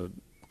going to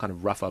kind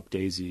of rough up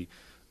Daisy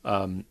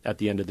at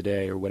the end of the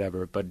day or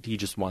whatever, but he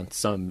just wants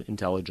some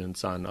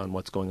intelligence on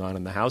what's going on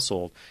in the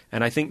household.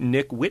 And I think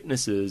Nick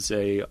witnesses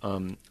a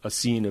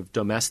scene of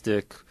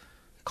domestic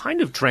kind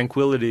of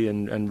tranquility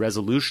and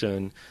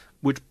resolution,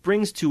 which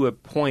brings to a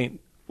point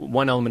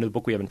one element of the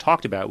book we haven't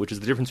talked about, which is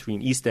the difference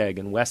between East Egg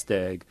and West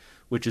Egg,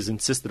 which is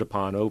insisted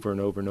upon over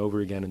and over and over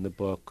again in the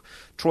book.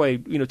 Troy,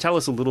 tell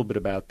us a little bit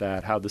about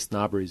that, how the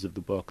snobberies of the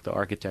book, the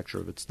architecture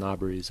of its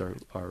snobberies are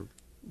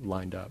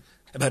lined up.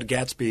 About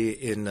Gatsby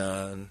in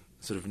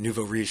sort of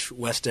nouveau riche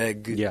West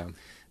Egg,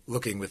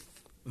 looking with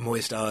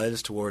moist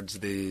eyes towards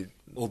the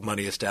old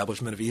money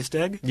establishment of East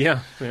Egg.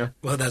 Yeah.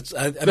 Well, that's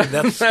kind of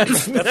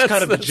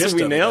the gist of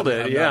it. We nailed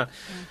it.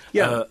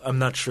 I'm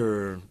not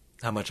sure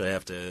how much I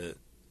have to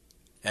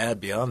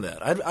add beyond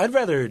that. I'd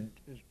rather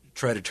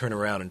try to turn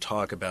around and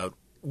talk about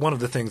one of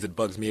the things that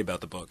bugs me about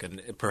the book, and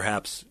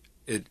perhaps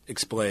it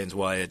explains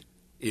why it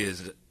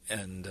is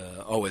and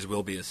always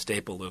will be a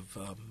staple of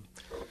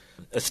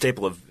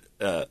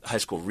high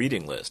school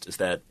reading list, is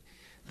that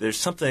there's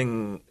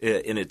something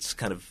in its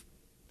kind of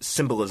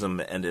symbolism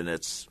and in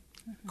its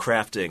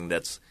crafting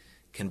that's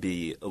can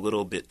be a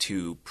little bit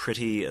too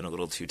pretty and a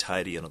little too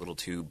tidy and a little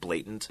too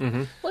blatant.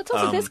 Mm-hmm. Well, it's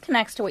also this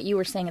connects to what you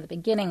were saying at the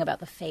beginning about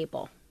the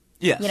fable.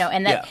 Yes.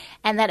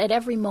 And that at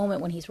every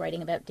moment when he's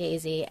writing about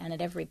Daisy, and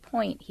at every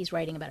point he's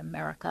writing about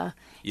America,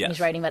 yes. He's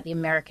writing about the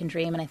American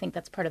dream, and I think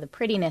that's part of the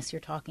prettiness you're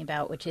talking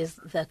about, which is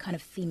the kind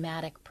of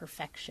thematic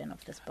perfection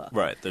of this book.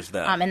 Right, there's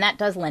that. And that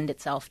does lend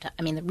itself to,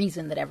 the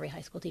reason that every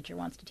high school teacher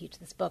wants to teach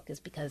this book is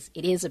because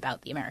it is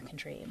about the American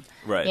dream.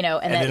 Right.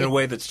 And in a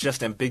way that's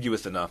just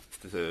ambiguous enough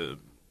to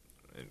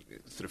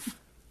sort of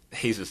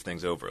hazes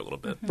things over a little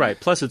bit. Right.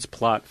 Plus its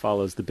plot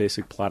follows the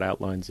basic plot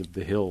outlines of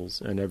The Hills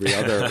and every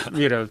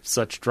other,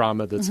 such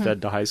drama that's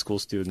fed to high school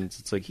students.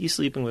 It's like, he's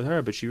sleeping with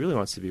her, but she really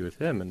wants to be with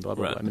him, and blah,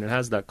 blah, blah. It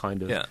has that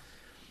kind of... Yeah.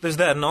 There's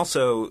that, and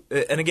also,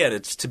 and again,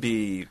 it's to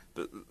be...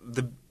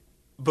 The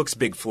book's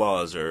big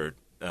flaws are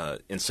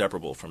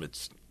inseparable from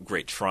its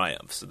great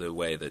triumphs, the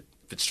way that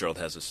Fitzgerald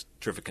has this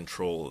terrific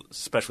control,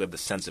 especially of the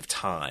sense of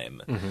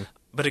time. Mm-hmm.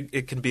 But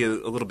it can be a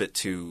little bit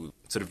too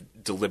sort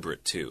of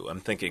deliberate, too. I'm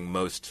thinking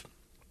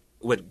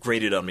what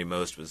grated on me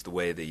most was the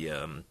way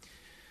the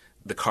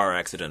car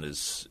accident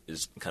is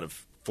kind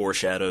of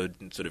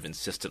foreshadowed sort of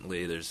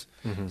insistently. There's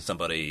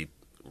somebody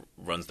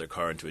runs their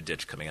car into a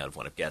ditch coming out of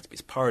one of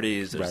Gatsby's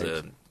parties.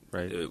 There's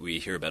we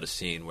hear about a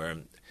scene where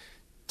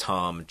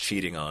Tom,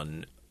 cheating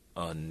on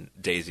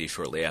Daisy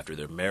shortly after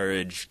their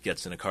marriage,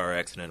 gets in a car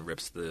accident and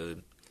rips the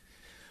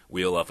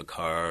wheel off a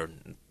car.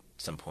 At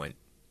some point,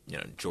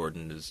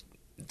 Jordan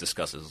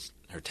discusses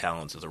her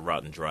talents as a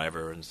rotten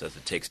driver and says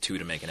it takes two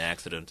to make an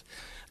accident,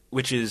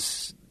 which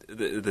is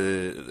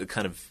the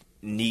kind of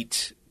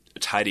neat,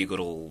 tidy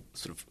little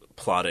sort of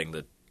plotting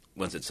that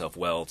lends itself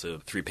well to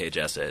 3-page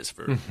essays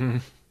for,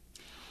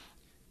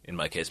 in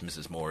my case,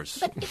 Mrs. Moore's.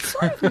 But it's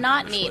sort of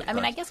not neat.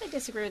 I guess I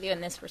disagree with you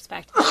in this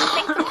respect.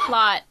 I think the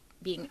plot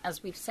being,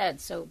 as we've said,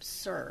 so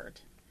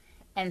absurd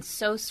and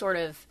so sort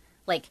of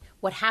like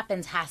what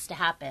happens has to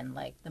happen,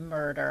 like the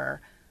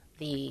murder,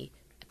 the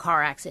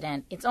car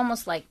accident. It's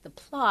almost like the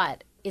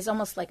plot is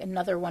almost like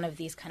another one of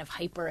these kind of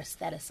hyper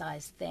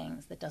aestheticized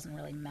things that doesn't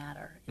really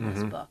matter in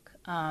this book.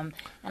 And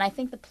I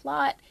think the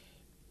plot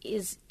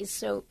is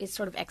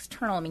sort of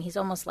external. I mean, he's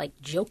almost like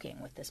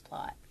joking with this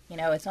plot. You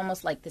know, it's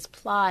almost like this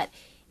plot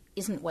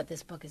isn't what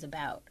this book is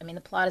about. I mean,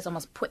 the plot is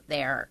almost put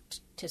there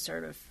to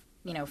sort of,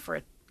 you know,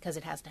 because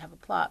it has to have a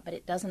plot, but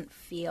it doesn't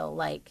feel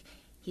like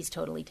he's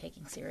totally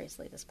taking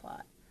seriously this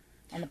plot.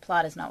 And the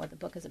plot is not what the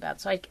book is about.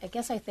 So I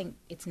guess I think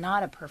it's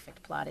not a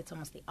perfect plot. It's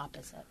almost the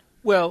opposite.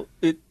 Well,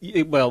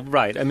 well,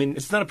 right. I mean,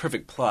 It's not a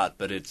perfect plot,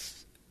 but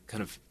it's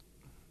kind of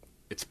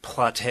it's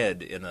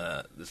plotted in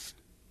this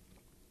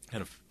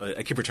kind of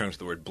I keep returning to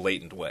the word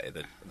blatant way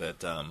that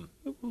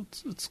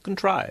it's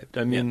contrived.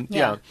 I mean,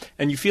 Yeah.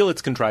 and you feel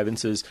it's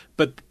contrivances,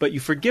 but you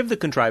forgive the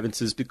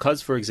contrivances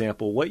because, for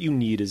example, what you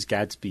need is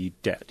Gatsby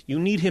dead. You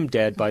need him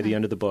dead by the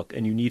end of the book,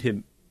 and you need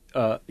him.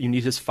 You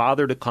need his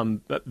father to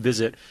come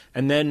visit,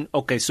 and then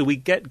so we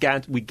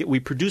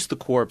produce the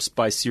corpse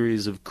by a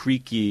series of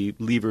creaky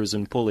levers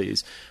and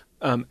pulleys,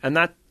 and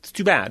that's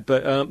too bad.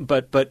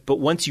 But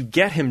once you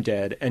get him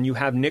dead, and you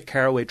have Nick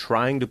Carraway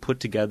trying to put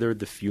together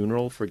the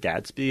funeral for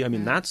Gatsby, I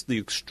mean that's the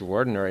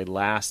extraordinary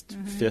last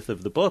fifth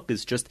of the book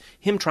is just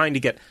him trying to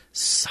get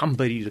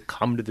somebody to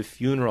come to the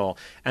funeral,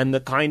 and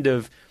the kind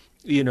of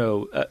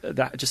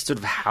that just sort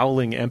of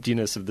howling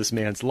emptiness of this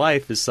man's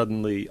life is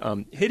suddenly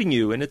hitting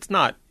you, and it's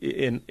not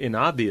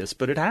inobvious,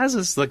 but it has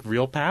this like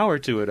real power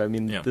to it. I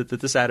mean, that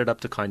this added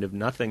up to kind of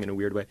nothing in a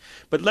weird way.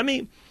 But let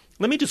me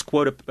just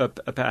quote a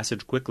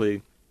passage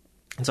quickly.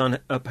 It's on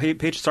a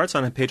page. Starts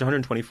on page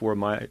 124 of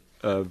my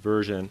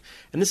version,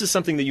 and this is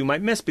something that you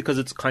might miss because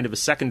it's kind of a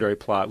secondary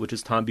plot, which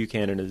is Tom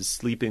Buchanan is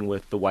sleeping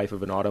with the wife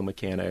of an auto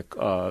mechanic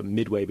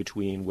midway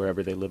between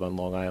wherever they live on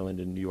Long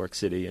Island and New York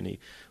City, and he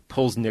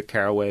pulls Nick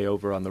Carraway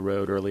over on the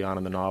road early on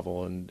in the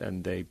novel,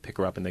 and they pick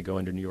her up and they go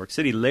into New York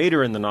City.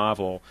 Later in the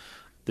novel,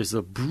 there's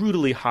a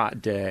brutally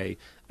hot day,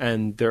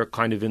 and they're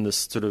kind of in this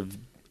sort of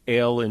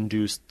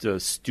ale-induced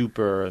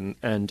stupor,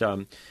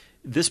 and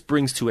this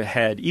brings to a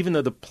head, even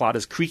though the plot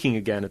is creaking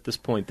again at this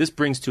point, this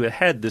brings to a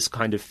head this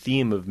kind of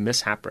theme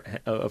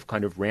of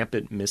kind of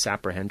rampant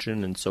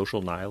misapprehension and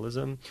social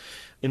nihilism.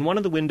 In one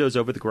of the windows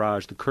over the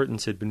garage, the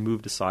curtains had been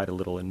moved aside a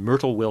little, and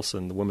Myrtle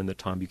Wilson, the woman that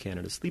Tom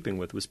Buchanan is sleeping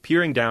with, was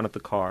peering down at the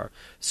car.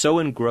 So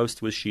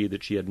engrossed was she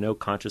that she had no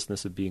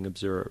consciousness of being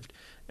observed.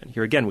 And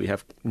here again we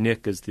have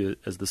Nick as the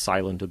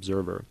silent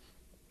observer.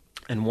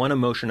 And one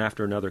emotion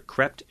after another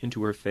crept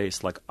into her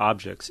face like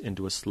objects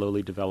into a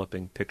slowly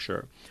developing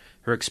picture.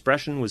 Her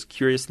expression was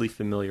curiously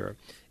familiar.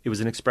 It was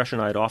an expression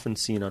I had often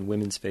seen on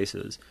women's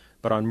faces,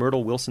 but on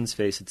Myrtle Wilson's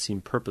face it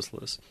seemed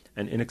purposeless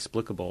and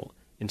inexplicable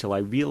until I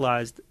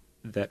realized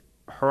that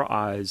her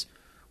eyes,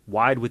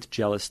 wide with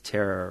jealous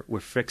terror,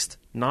 were fixed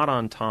not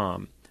on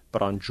Tom,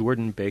 but on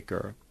Jordan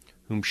Baker,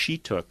 whom she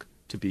took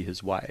to be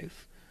his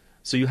wife.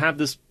 So you have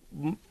this...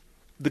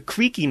 The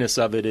creakiness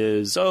of it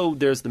is,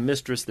 there's the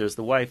mistress, there's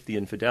the wife, the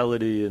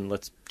infidelity, and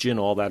let's gin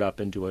all that up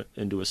into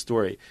a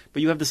story.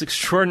 But you have this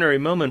extraordinary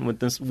moment with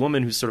this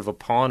woman who's sort of a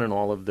pawn in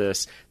all of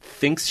this,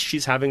 thinks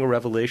she's having a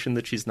revelation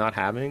that she's not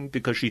having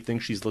because she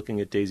thinks she's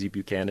looking at Daisy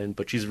Buchanan,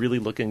 but she's really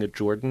looking at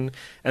Jordan.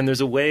 And there's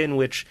a way in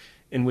which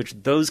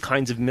those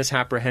kinds of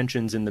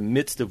misapprehensions in the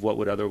midst of what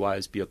would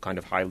otherwise be a kind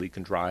of highly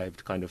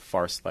contrived, kind of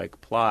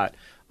farce-like plot,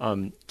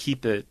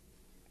 keep it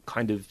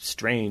kind of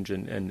strange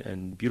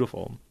and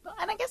beautiful.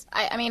 And I guess,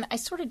 I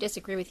sort of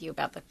disagree with you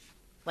about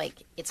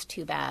it's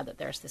too bad that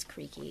there's this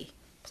creaky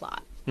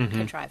plot,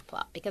 contrived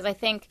plot. Because I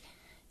think,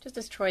 just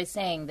as Troy's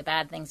saying, the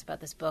bad things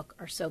about this book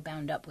are so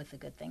bound up with the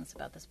good things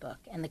about this book.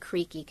 And the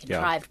creaky,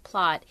 contrived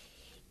plot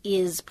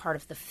is part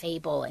of the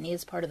fable and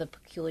is part of the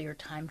peculiar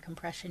time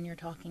compression you're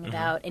talking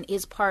about and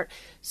is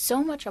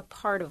so much a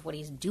part of what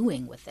he's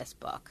doing with this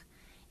book.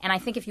 And I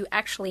think if you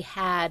actually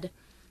had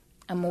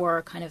a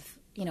more kind of,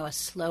 a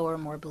slower,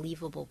 more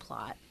believable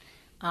plot,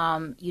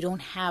 you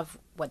don't have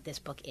what this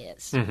book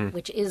is,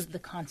 which is the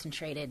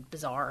concentrated,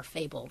 bizarre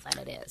fable that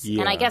it is.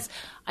 Yeah. And I guess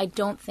I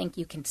don't think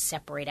you can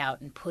separate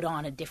out and put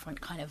on a different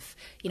kind of,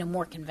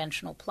 more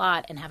conventional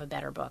plot and have a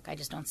better book. I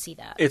just don't see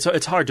that.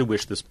 It's hard to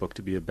wish this book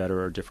to be a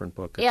better or different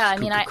book.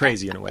 It's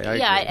crazy in a way.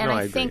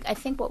 I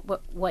think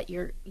what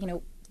you're,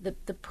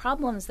 the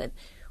problems that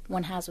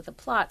one has with a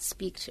plot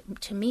speak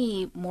to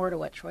me more to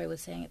what Troy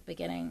was saying at the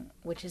beginning,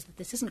 which is that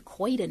this isn't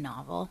quite a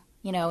novel.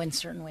 In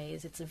certain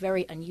ways, it's a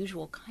very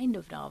unusual kind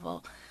of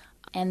novel,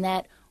 and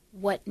that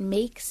what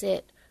makes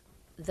it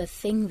the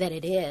thing that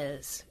it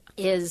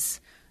is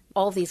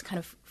all these kind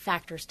of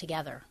factors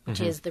together, which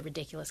is the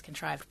ridiculous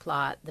contrived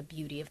plot, the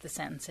beauty of the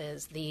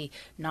sentences, the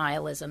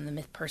nihilism,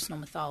 the personal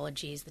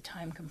mythologies, the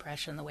time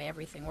compression, the way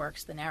everything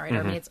works, the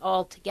narrator. I mean, it's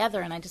all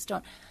together, and I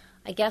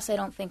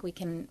don't think we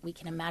can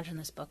imagine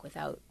this book with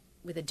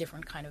a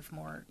different kind of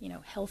more,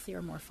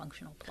 healthier, more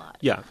functional plot.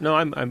 Yeah, no,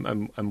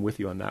 I'm with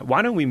you on that.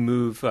 Why don't we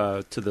move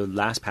to the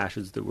last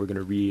passage that we're going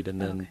to read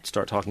and then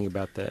start talking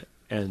about the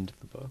end of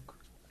the book?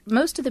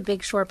 Most of the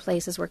big shore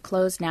places were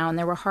closed now, and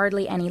there were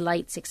hardly any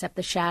lights except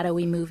the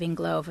shadowy moving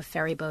glow of a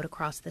ferry boat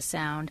across the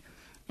Sound.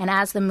 And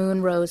as the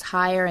moon rose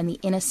higher and the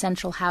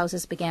inessential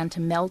houses began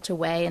to melt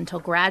away until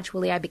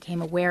gradually I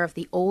became aware of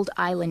the old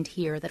island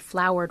here that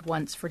flowered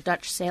once for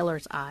Dutch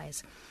sailors'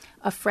 eyes,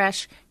 a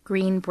fresh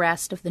green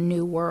breast of the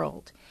new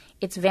world.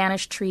 Its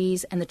vanished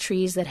trees and the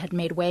trees that had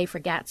made way for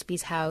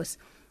Gatsby's house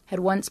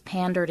had once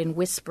pandered in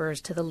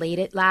whispers to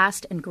the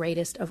last and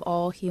greatest of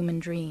all human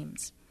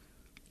dreams.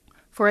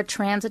 For a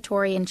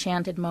transitory,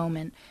 enchanted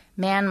moment,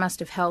 man must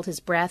have held his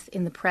breath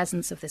in the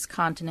presence of this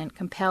continent,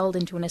 compelled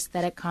into an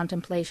aesthetic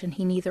contemplation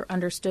he neither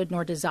understood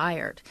nor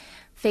desired,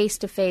 face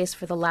to face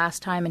for the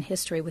last time in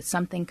history with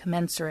something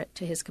commensurate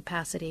to his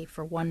capacity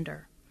for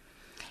wonder.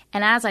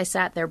 And as I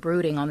sat there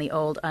brooding on the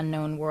old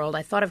unknown world,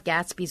 I thought of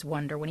Gatsby's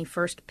wonder when he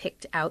first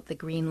picked out the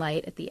green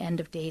light at the end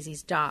of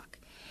Daisy's dock.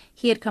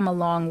 He had come a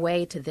long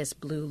way to this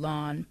blue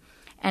lawn,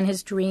 and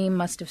his dream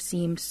must have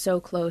seemed so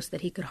close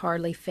that he could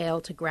hardly fail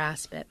to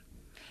grasp it.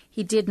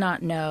 He did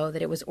not know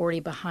that it was already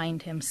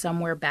behind him,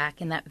 somewhere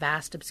back in that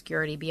vast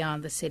obscurity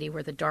beyond the city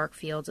where the dark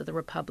fields of the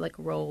Republic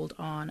rolled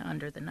on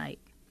under the night.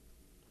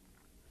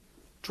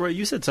 Troy,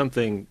 you said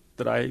something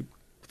that I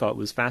thought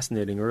was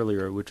fascinating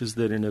earlier, which is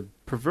that in a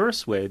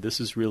perverse way,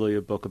 this is really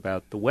a book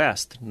about the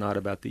West, not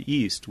about the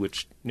East,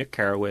 which Nick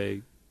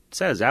Carraway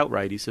says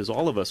outright. He says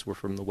all of us were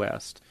from the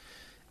West.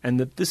 And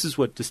that this is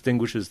what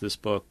distinguishes this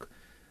book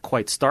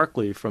quite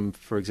starkly from,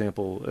 for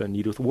example, an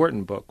Edith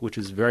Wharton book, which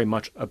is very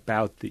much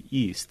about the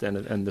East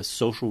and the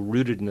social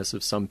rootedness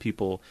of some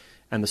people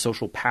and the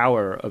social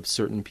power of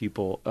certain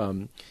people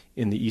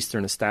in the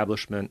Eastern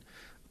establishment.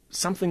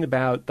 Something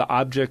about the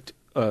object,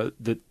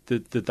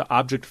 the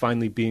object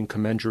finally being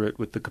commensurate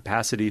with the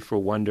capacity for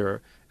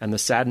wonder and the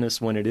sadness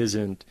when it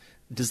isn't.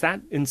 Does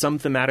that, in some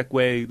thematic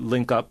way,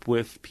 link up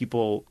with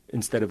people,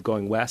 instead of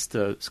going west,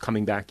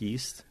 coming back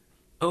east?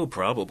 Oh,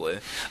 probably.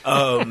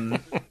 Well,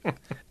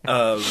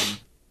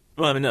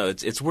 I mean, no,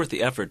 it's worth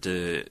the effort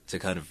to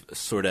kind of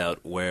sort out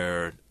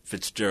where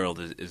Fitzgerald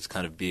is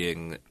kind of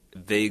being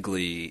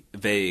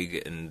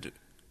vague and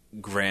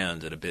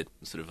grand and a bit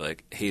sort of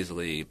like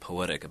hazily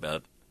poetic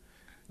about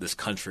this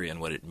country and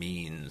what it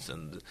means,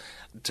 and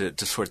to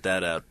sort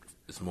that out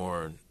is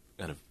more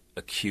kind of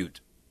acute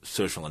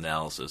social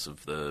analysis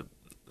of the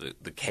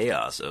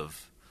chaos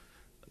of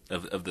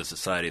the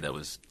society that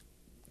was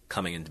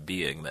coming into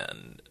being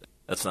then.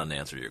 That's not an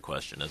answer to your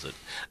question, is it?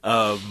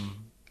 I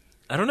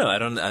don't know. I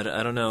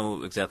don't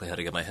know exactly how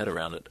to get my head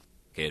around it,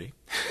 Katie.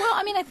 Well,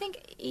 I mean, I think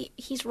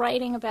he's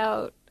writing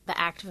about the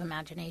act of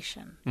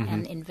imagination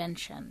and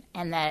invention,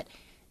 and that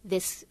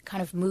this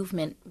kind of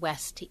movement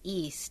west to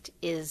east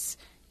is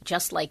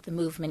just like the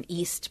movement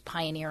east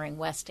pioneering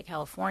west to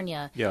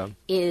California,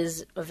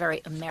 is a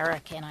very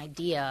American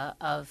idea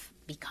of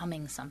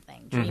becoming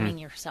something, dreaming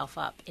yourself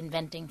up,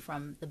 inventing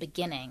from the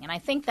beginning. And I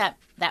think that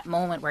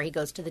moment where he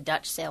goes to the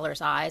Dutch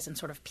sailor's eyes and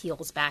sort of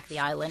peels back the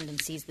island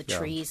and sees the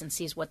trees and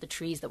sees what the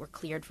trees that were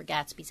cleared for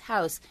Gatsby's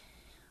house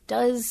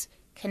does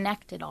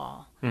connect it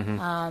all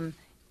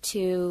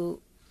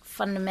to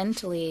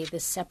fundamentally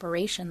this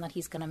separation that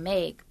he's going to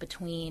make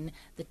between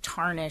the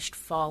tarnished,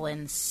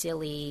 fallen,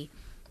 silly,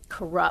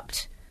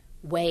 corrupt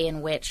way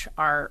in which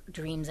our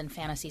dreams and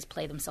fantasies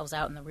play themselves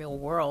out in the real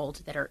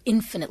world that are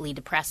infinitely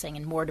depressing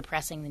and more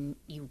depressing than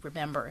you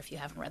remember if you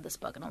haven't read this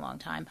book in a long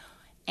time,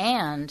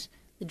 and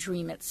the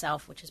dream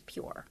itself, which is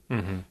pure.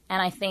 And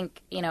I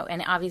think,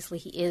 and obviously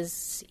he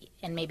is,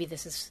 and maybe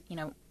this is,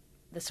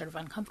 the sort of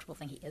uncomfortable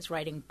thing, he is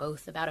writing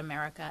both about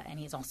America and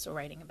he's also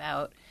writing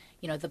about,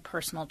 the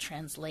personal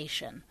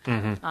translation,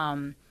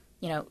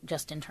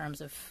 just in terms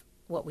of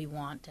what we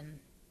want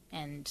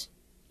and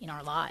in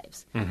our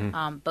lives,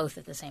 both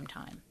at the same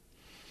time.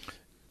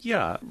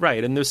 Yeah,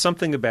 right. And there's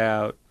something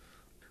about,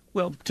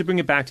 well, to bring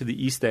it back to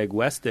the East Egg,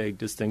 West Egg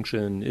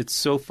distinction, it's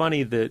so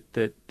funny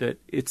that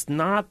it's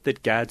not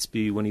that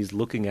Gatsby, when he's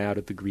looking out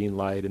at the green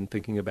light and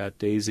thinking about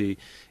Daisy,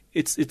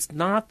 it's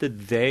not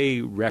that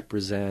they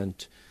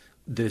represent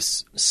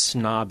this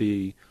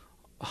snobby,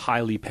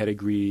 highly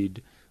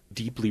pedigreed,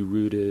 deeply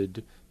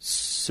rooted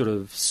sort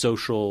of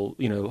social,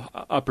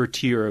 upper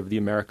tier of the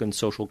American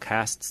social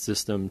caste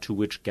system to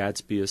which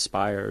Gatsby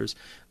aspires.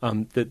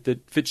 That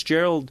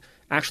Fitzgerald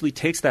actually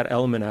takes that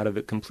element out of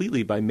it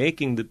completely by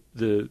making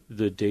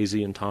the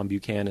Daisy and Tom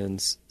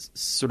Buchanans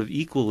sort of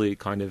equally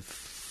kind of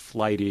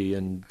flighty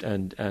and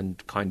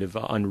kind of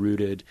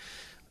unrooted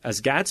as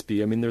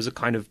Gatsby. I mean, there's a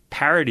kind of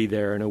parody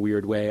there in a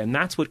weird way, and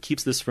that's what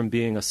keeps this from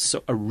being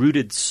a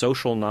rooted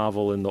social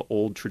novel in the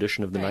old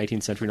tradition of the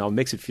 19th century novel. It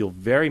makes it feel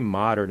very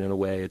modern in a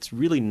way. It's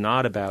really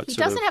not about He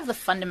doesn't have the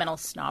fundamental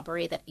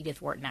snobbery that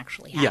Edith Wharton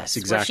actually has. Yes,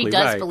 exactly. Where she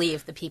does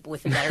believe the people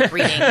with the better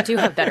breeding do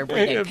have better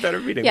breeding. Better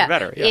breeding,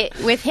 better, yeah.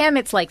 With him,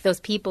 it's like those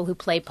people who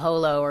play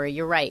polo, or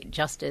you're right,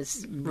 just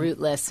as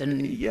rootless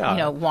and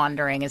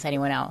wandering as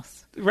anyone else.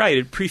 Right.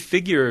 It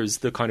prefigures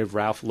the kind of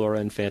Ralph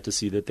Lauren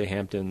fantasy that the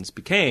Hamptons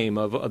became,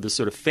 of the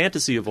sort of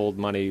fantasy of old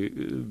money,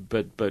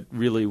 but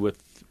really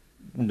with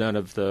none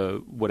of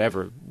the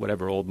whatever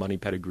old money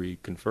pedigree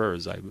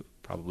confers.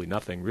 Probably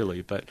nothing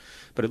really, but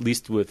at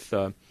least with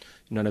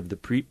none of the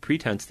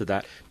pretense to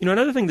that.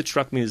 Another thing that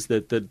struck me is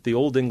that the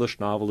Old English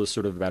novel is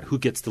sort of about who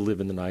gets to live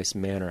in the nice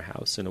manor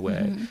house in a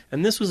way. Mm-hmm.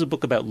 And this was a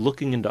book about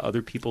looking into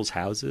other people's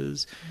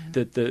houses,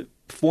 that the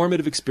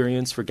formative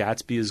experience for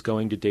Gatsby is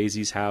going to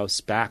Daisy's house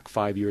back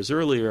 5 years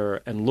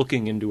earlier and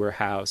looking into her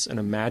house and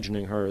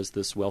imagining her as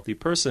this wealthy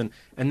person.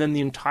 And then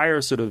the entire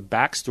sort of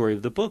backstory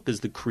of the book is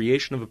the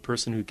creation of a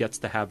person who gets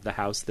to have the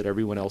house that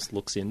everyone else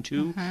looks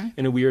into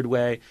in a weird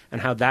way,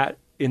 and how that,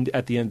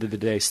 at the end of the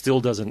day, still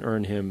doesn't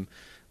earn him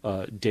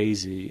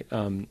Daisy.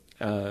 And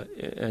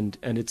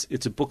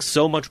it's a book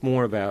so much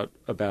more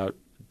about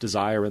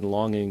desire and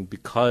longing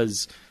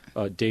because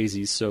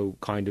Daisy's so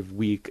kind of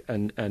weak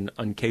and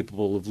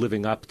incapable of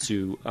living up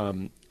to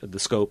the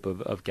scope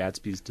of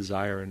Gatsby's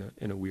desire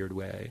in a weird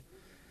way.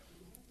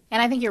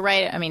 And I think you're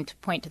right. I mean, to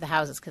point to the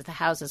houses, because the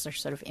houses are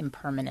sort of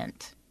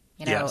impermanent,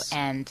 yes.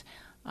 And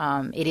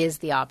it is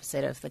the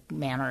opposite of the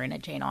manor in a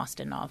Jane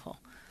Austen novel.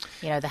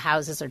 The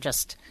houses are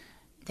just,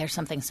 there's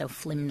something so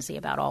flimsy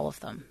about all of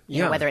them.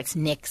 You know, whether it's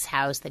Nick's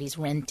house that he's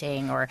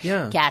renting or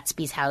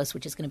Gatsby's house,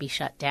 which is going to be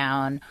shut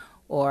down,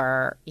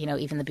 or,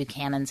 even the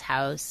Buchanan's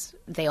house,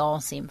 they all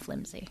seem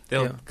flimsy. They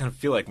all kind of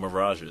feel like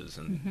mirages.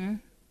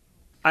 And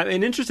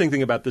an interesting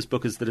thing about this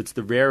book is that it's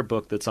the rare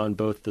book that's on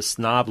both the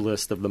snob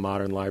list of the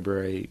Modern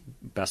Library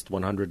Best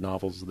 100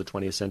 Novels of the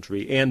 20th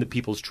Century and the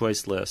People's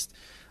Choice list.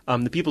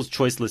 The People's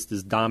Choice list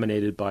is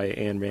dominated by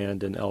Ayn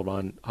Rand and L.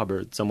 Ron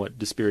Hubbard, somewhat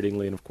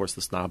dispiritingly, and of course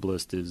the snob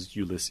list is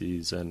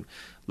Ulysses and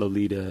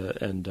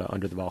Lolita and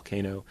Under the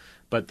Volcano.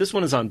 But this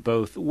one is on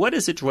both. What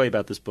is it, Troy,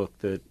 about this book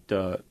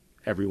that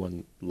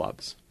everyone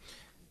loves?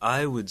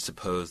 I would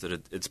suppose that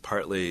it's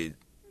partly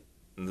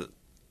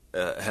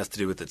has to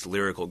do with its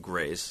lyrical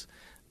grace,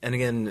 and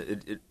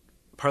again, it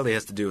partly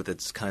has to do with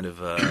its kind of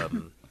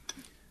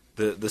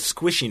the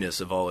squishiness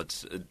of all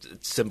its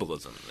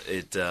symbolism.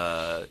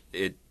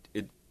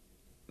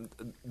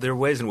 There are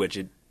ways in which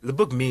the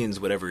book means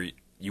whatever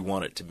you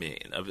want it to mean.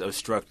 I was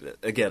struck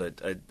again.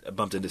 I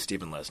bumped into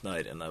Stephen last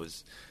night, and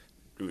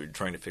we were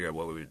trying to figure out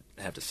what we would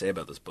have to say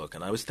about this book,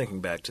 and I was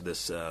thinking back to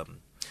this.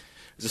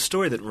 There's a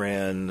story that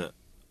ran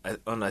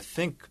on, I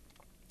think,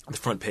 the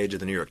front page of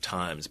the New York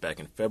Times back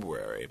in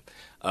February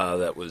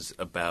that was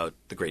about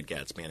The Great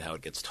Gatsby and how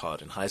it gets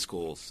taught in high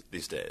schools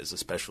these days,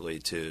 especially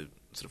to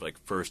sort of like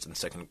first and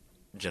second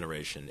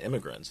generation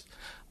immigrants.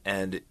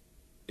 And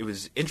it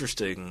was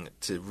interesting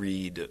to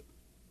read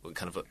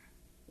kind of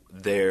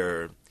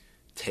their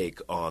take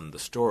on the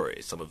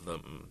story. Some of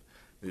them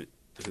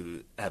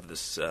who have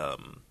this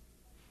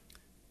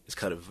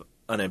kind of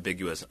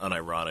unambiguous,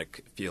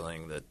 unironic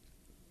feeling that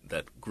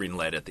green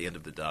light at the end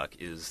of the dock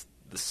is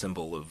the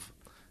symbol of,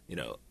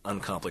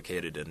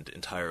 uncomplicated and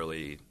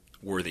entirely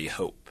worthy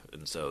hope.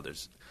 And so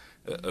there's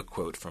a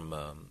quote from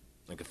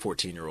like a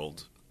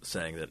 14-year-old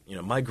saying that,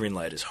 my green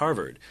light is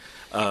Harvard.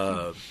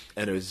 And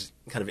it was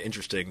kind of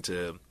interesting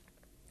to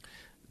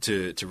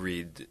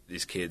read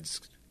these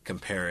kids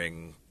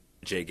comparing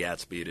Jay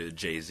Gatsby to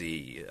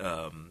Jay-Z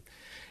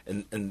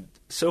and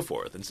so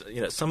forth. And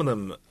so, some of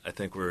them I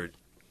think were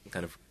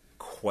kind of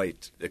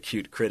quite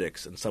acute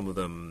critics, and some of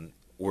them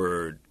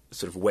were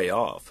sort of way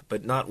off,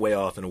 but not way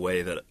off in a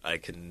way that I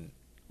can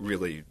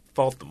really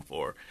fault them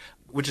for,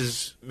 which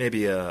is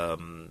maybe a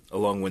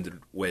long-winded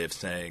way of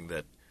saying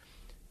that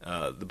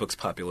the book's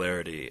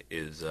popularity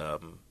is a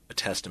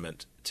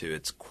testament to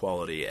its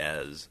quality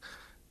as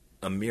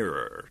a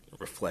mirror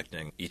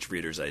reflecting each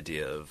reader's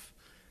idea of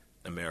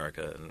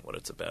America and what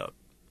it's about.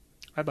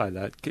 I buy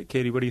that.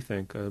 Katie, what do you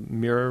think? A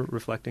mirror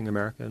reflecting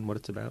America and what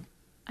it's about?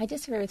 I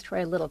disagree with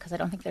Troy a little because I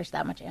don't think there's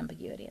that much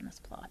ambiguity in this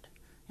plot.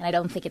 And I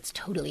don't think it's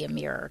totally a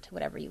mirror to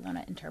whatever you want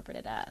to interpret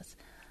it as.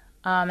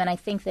 And I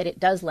think that it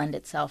does lend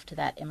itself to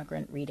that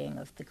immigrant reading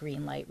of the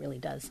green light really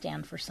does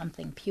stand for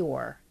something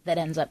pure that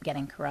ends up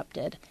getting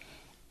corrupted.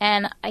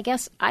 And I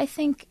guess I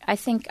think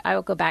I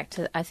will go back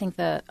to, I think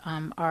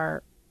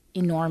our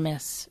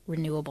enormous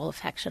renewable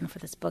affection for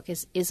this book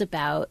is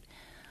about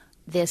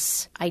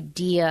this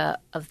idea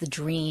of the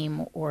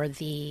dream or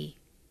the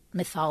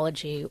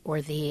mythology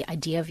or the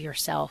idea of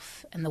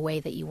yourself and the way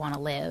that you want to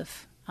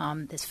live,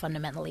 this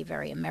fundamentally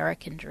very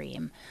American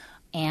dream,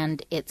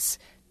 and its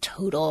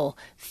total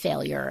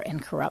failure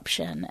and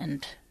corruption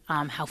and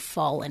how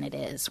fallen it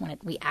is when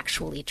we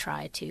actually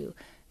try to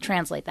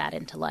translate that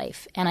into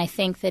life. And I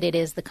think that it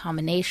is the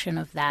combination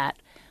of that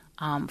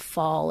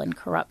fall and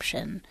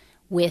corruption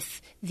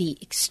with the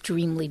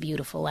extremely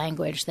beautiful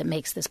language that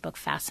makes this book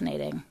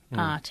fascinating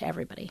to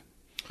everybody.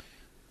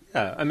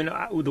 Yeah, I mean,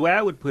 the way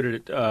I would put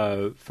it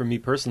for me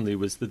personally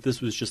was that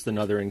this was just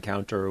another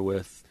encounter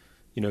with,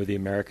 the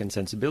American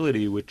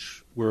sensibility,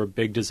 which we're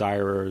big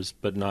desirers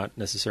but not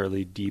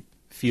necessarily deep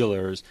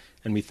feelers,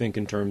 and we think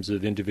in terms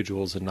of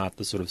individuals and not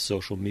the sort of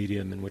social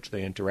medium in which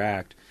they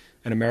interact.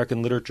 And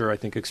American literature, I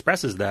think,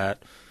 expresses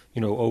that,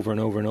 over and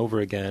over and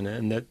over again,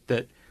 and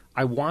that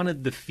I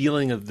wanted the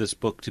feeling of this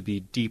book to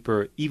be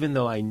deeper, even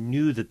though I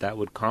knew that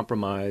would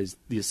compromise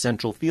the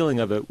essential feeling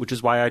of it, which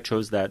is why I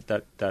chose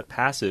that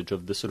passage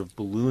of the sort of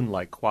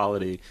balloon-like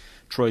quality.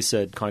 Troy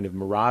said kind of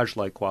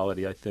mirage-like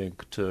quality, I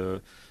think,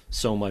 to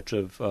so much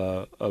of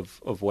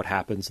what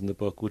happens in the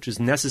book, which is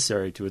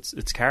necessary to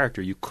its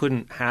character. You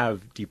couldn't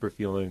have deeper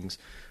feelings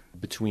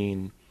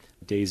between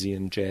Daisy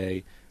and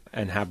Jay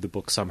and have the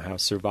book somehow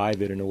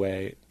survive it in a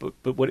way.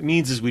 But what it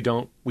means is we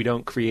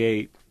don't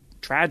create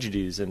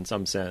tragedies in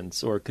some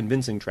sense, or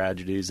convincing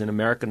tragedies. In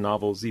American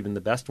novels, even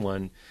the best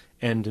one,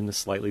 end in a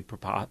slightly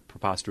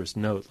preposterous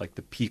note, like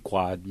the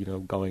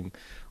Pequod, going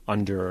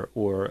under,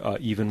 or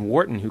even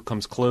Wharton, who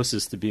comes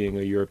closest to being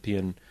a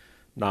European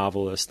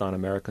novelist on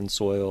American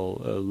soil.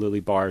 Lily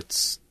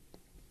Bart's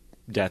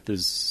death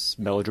is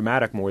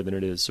melodramatic more than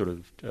it is sort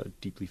of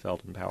deeply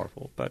felt and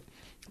powerful. But,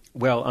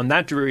 well, on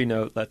that dreary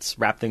note, let's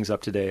wrap things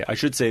up today. I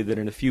should say that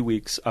in a few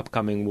weeks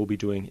upcoming, we'll be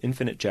doing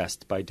Infinite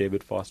Jest by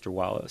David Foster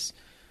Wallace.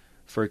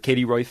 For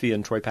Katie Roiphe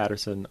and Troy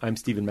Patterson, I'm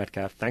Stephen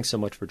Metcalf. Thanks so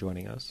much for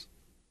joining us.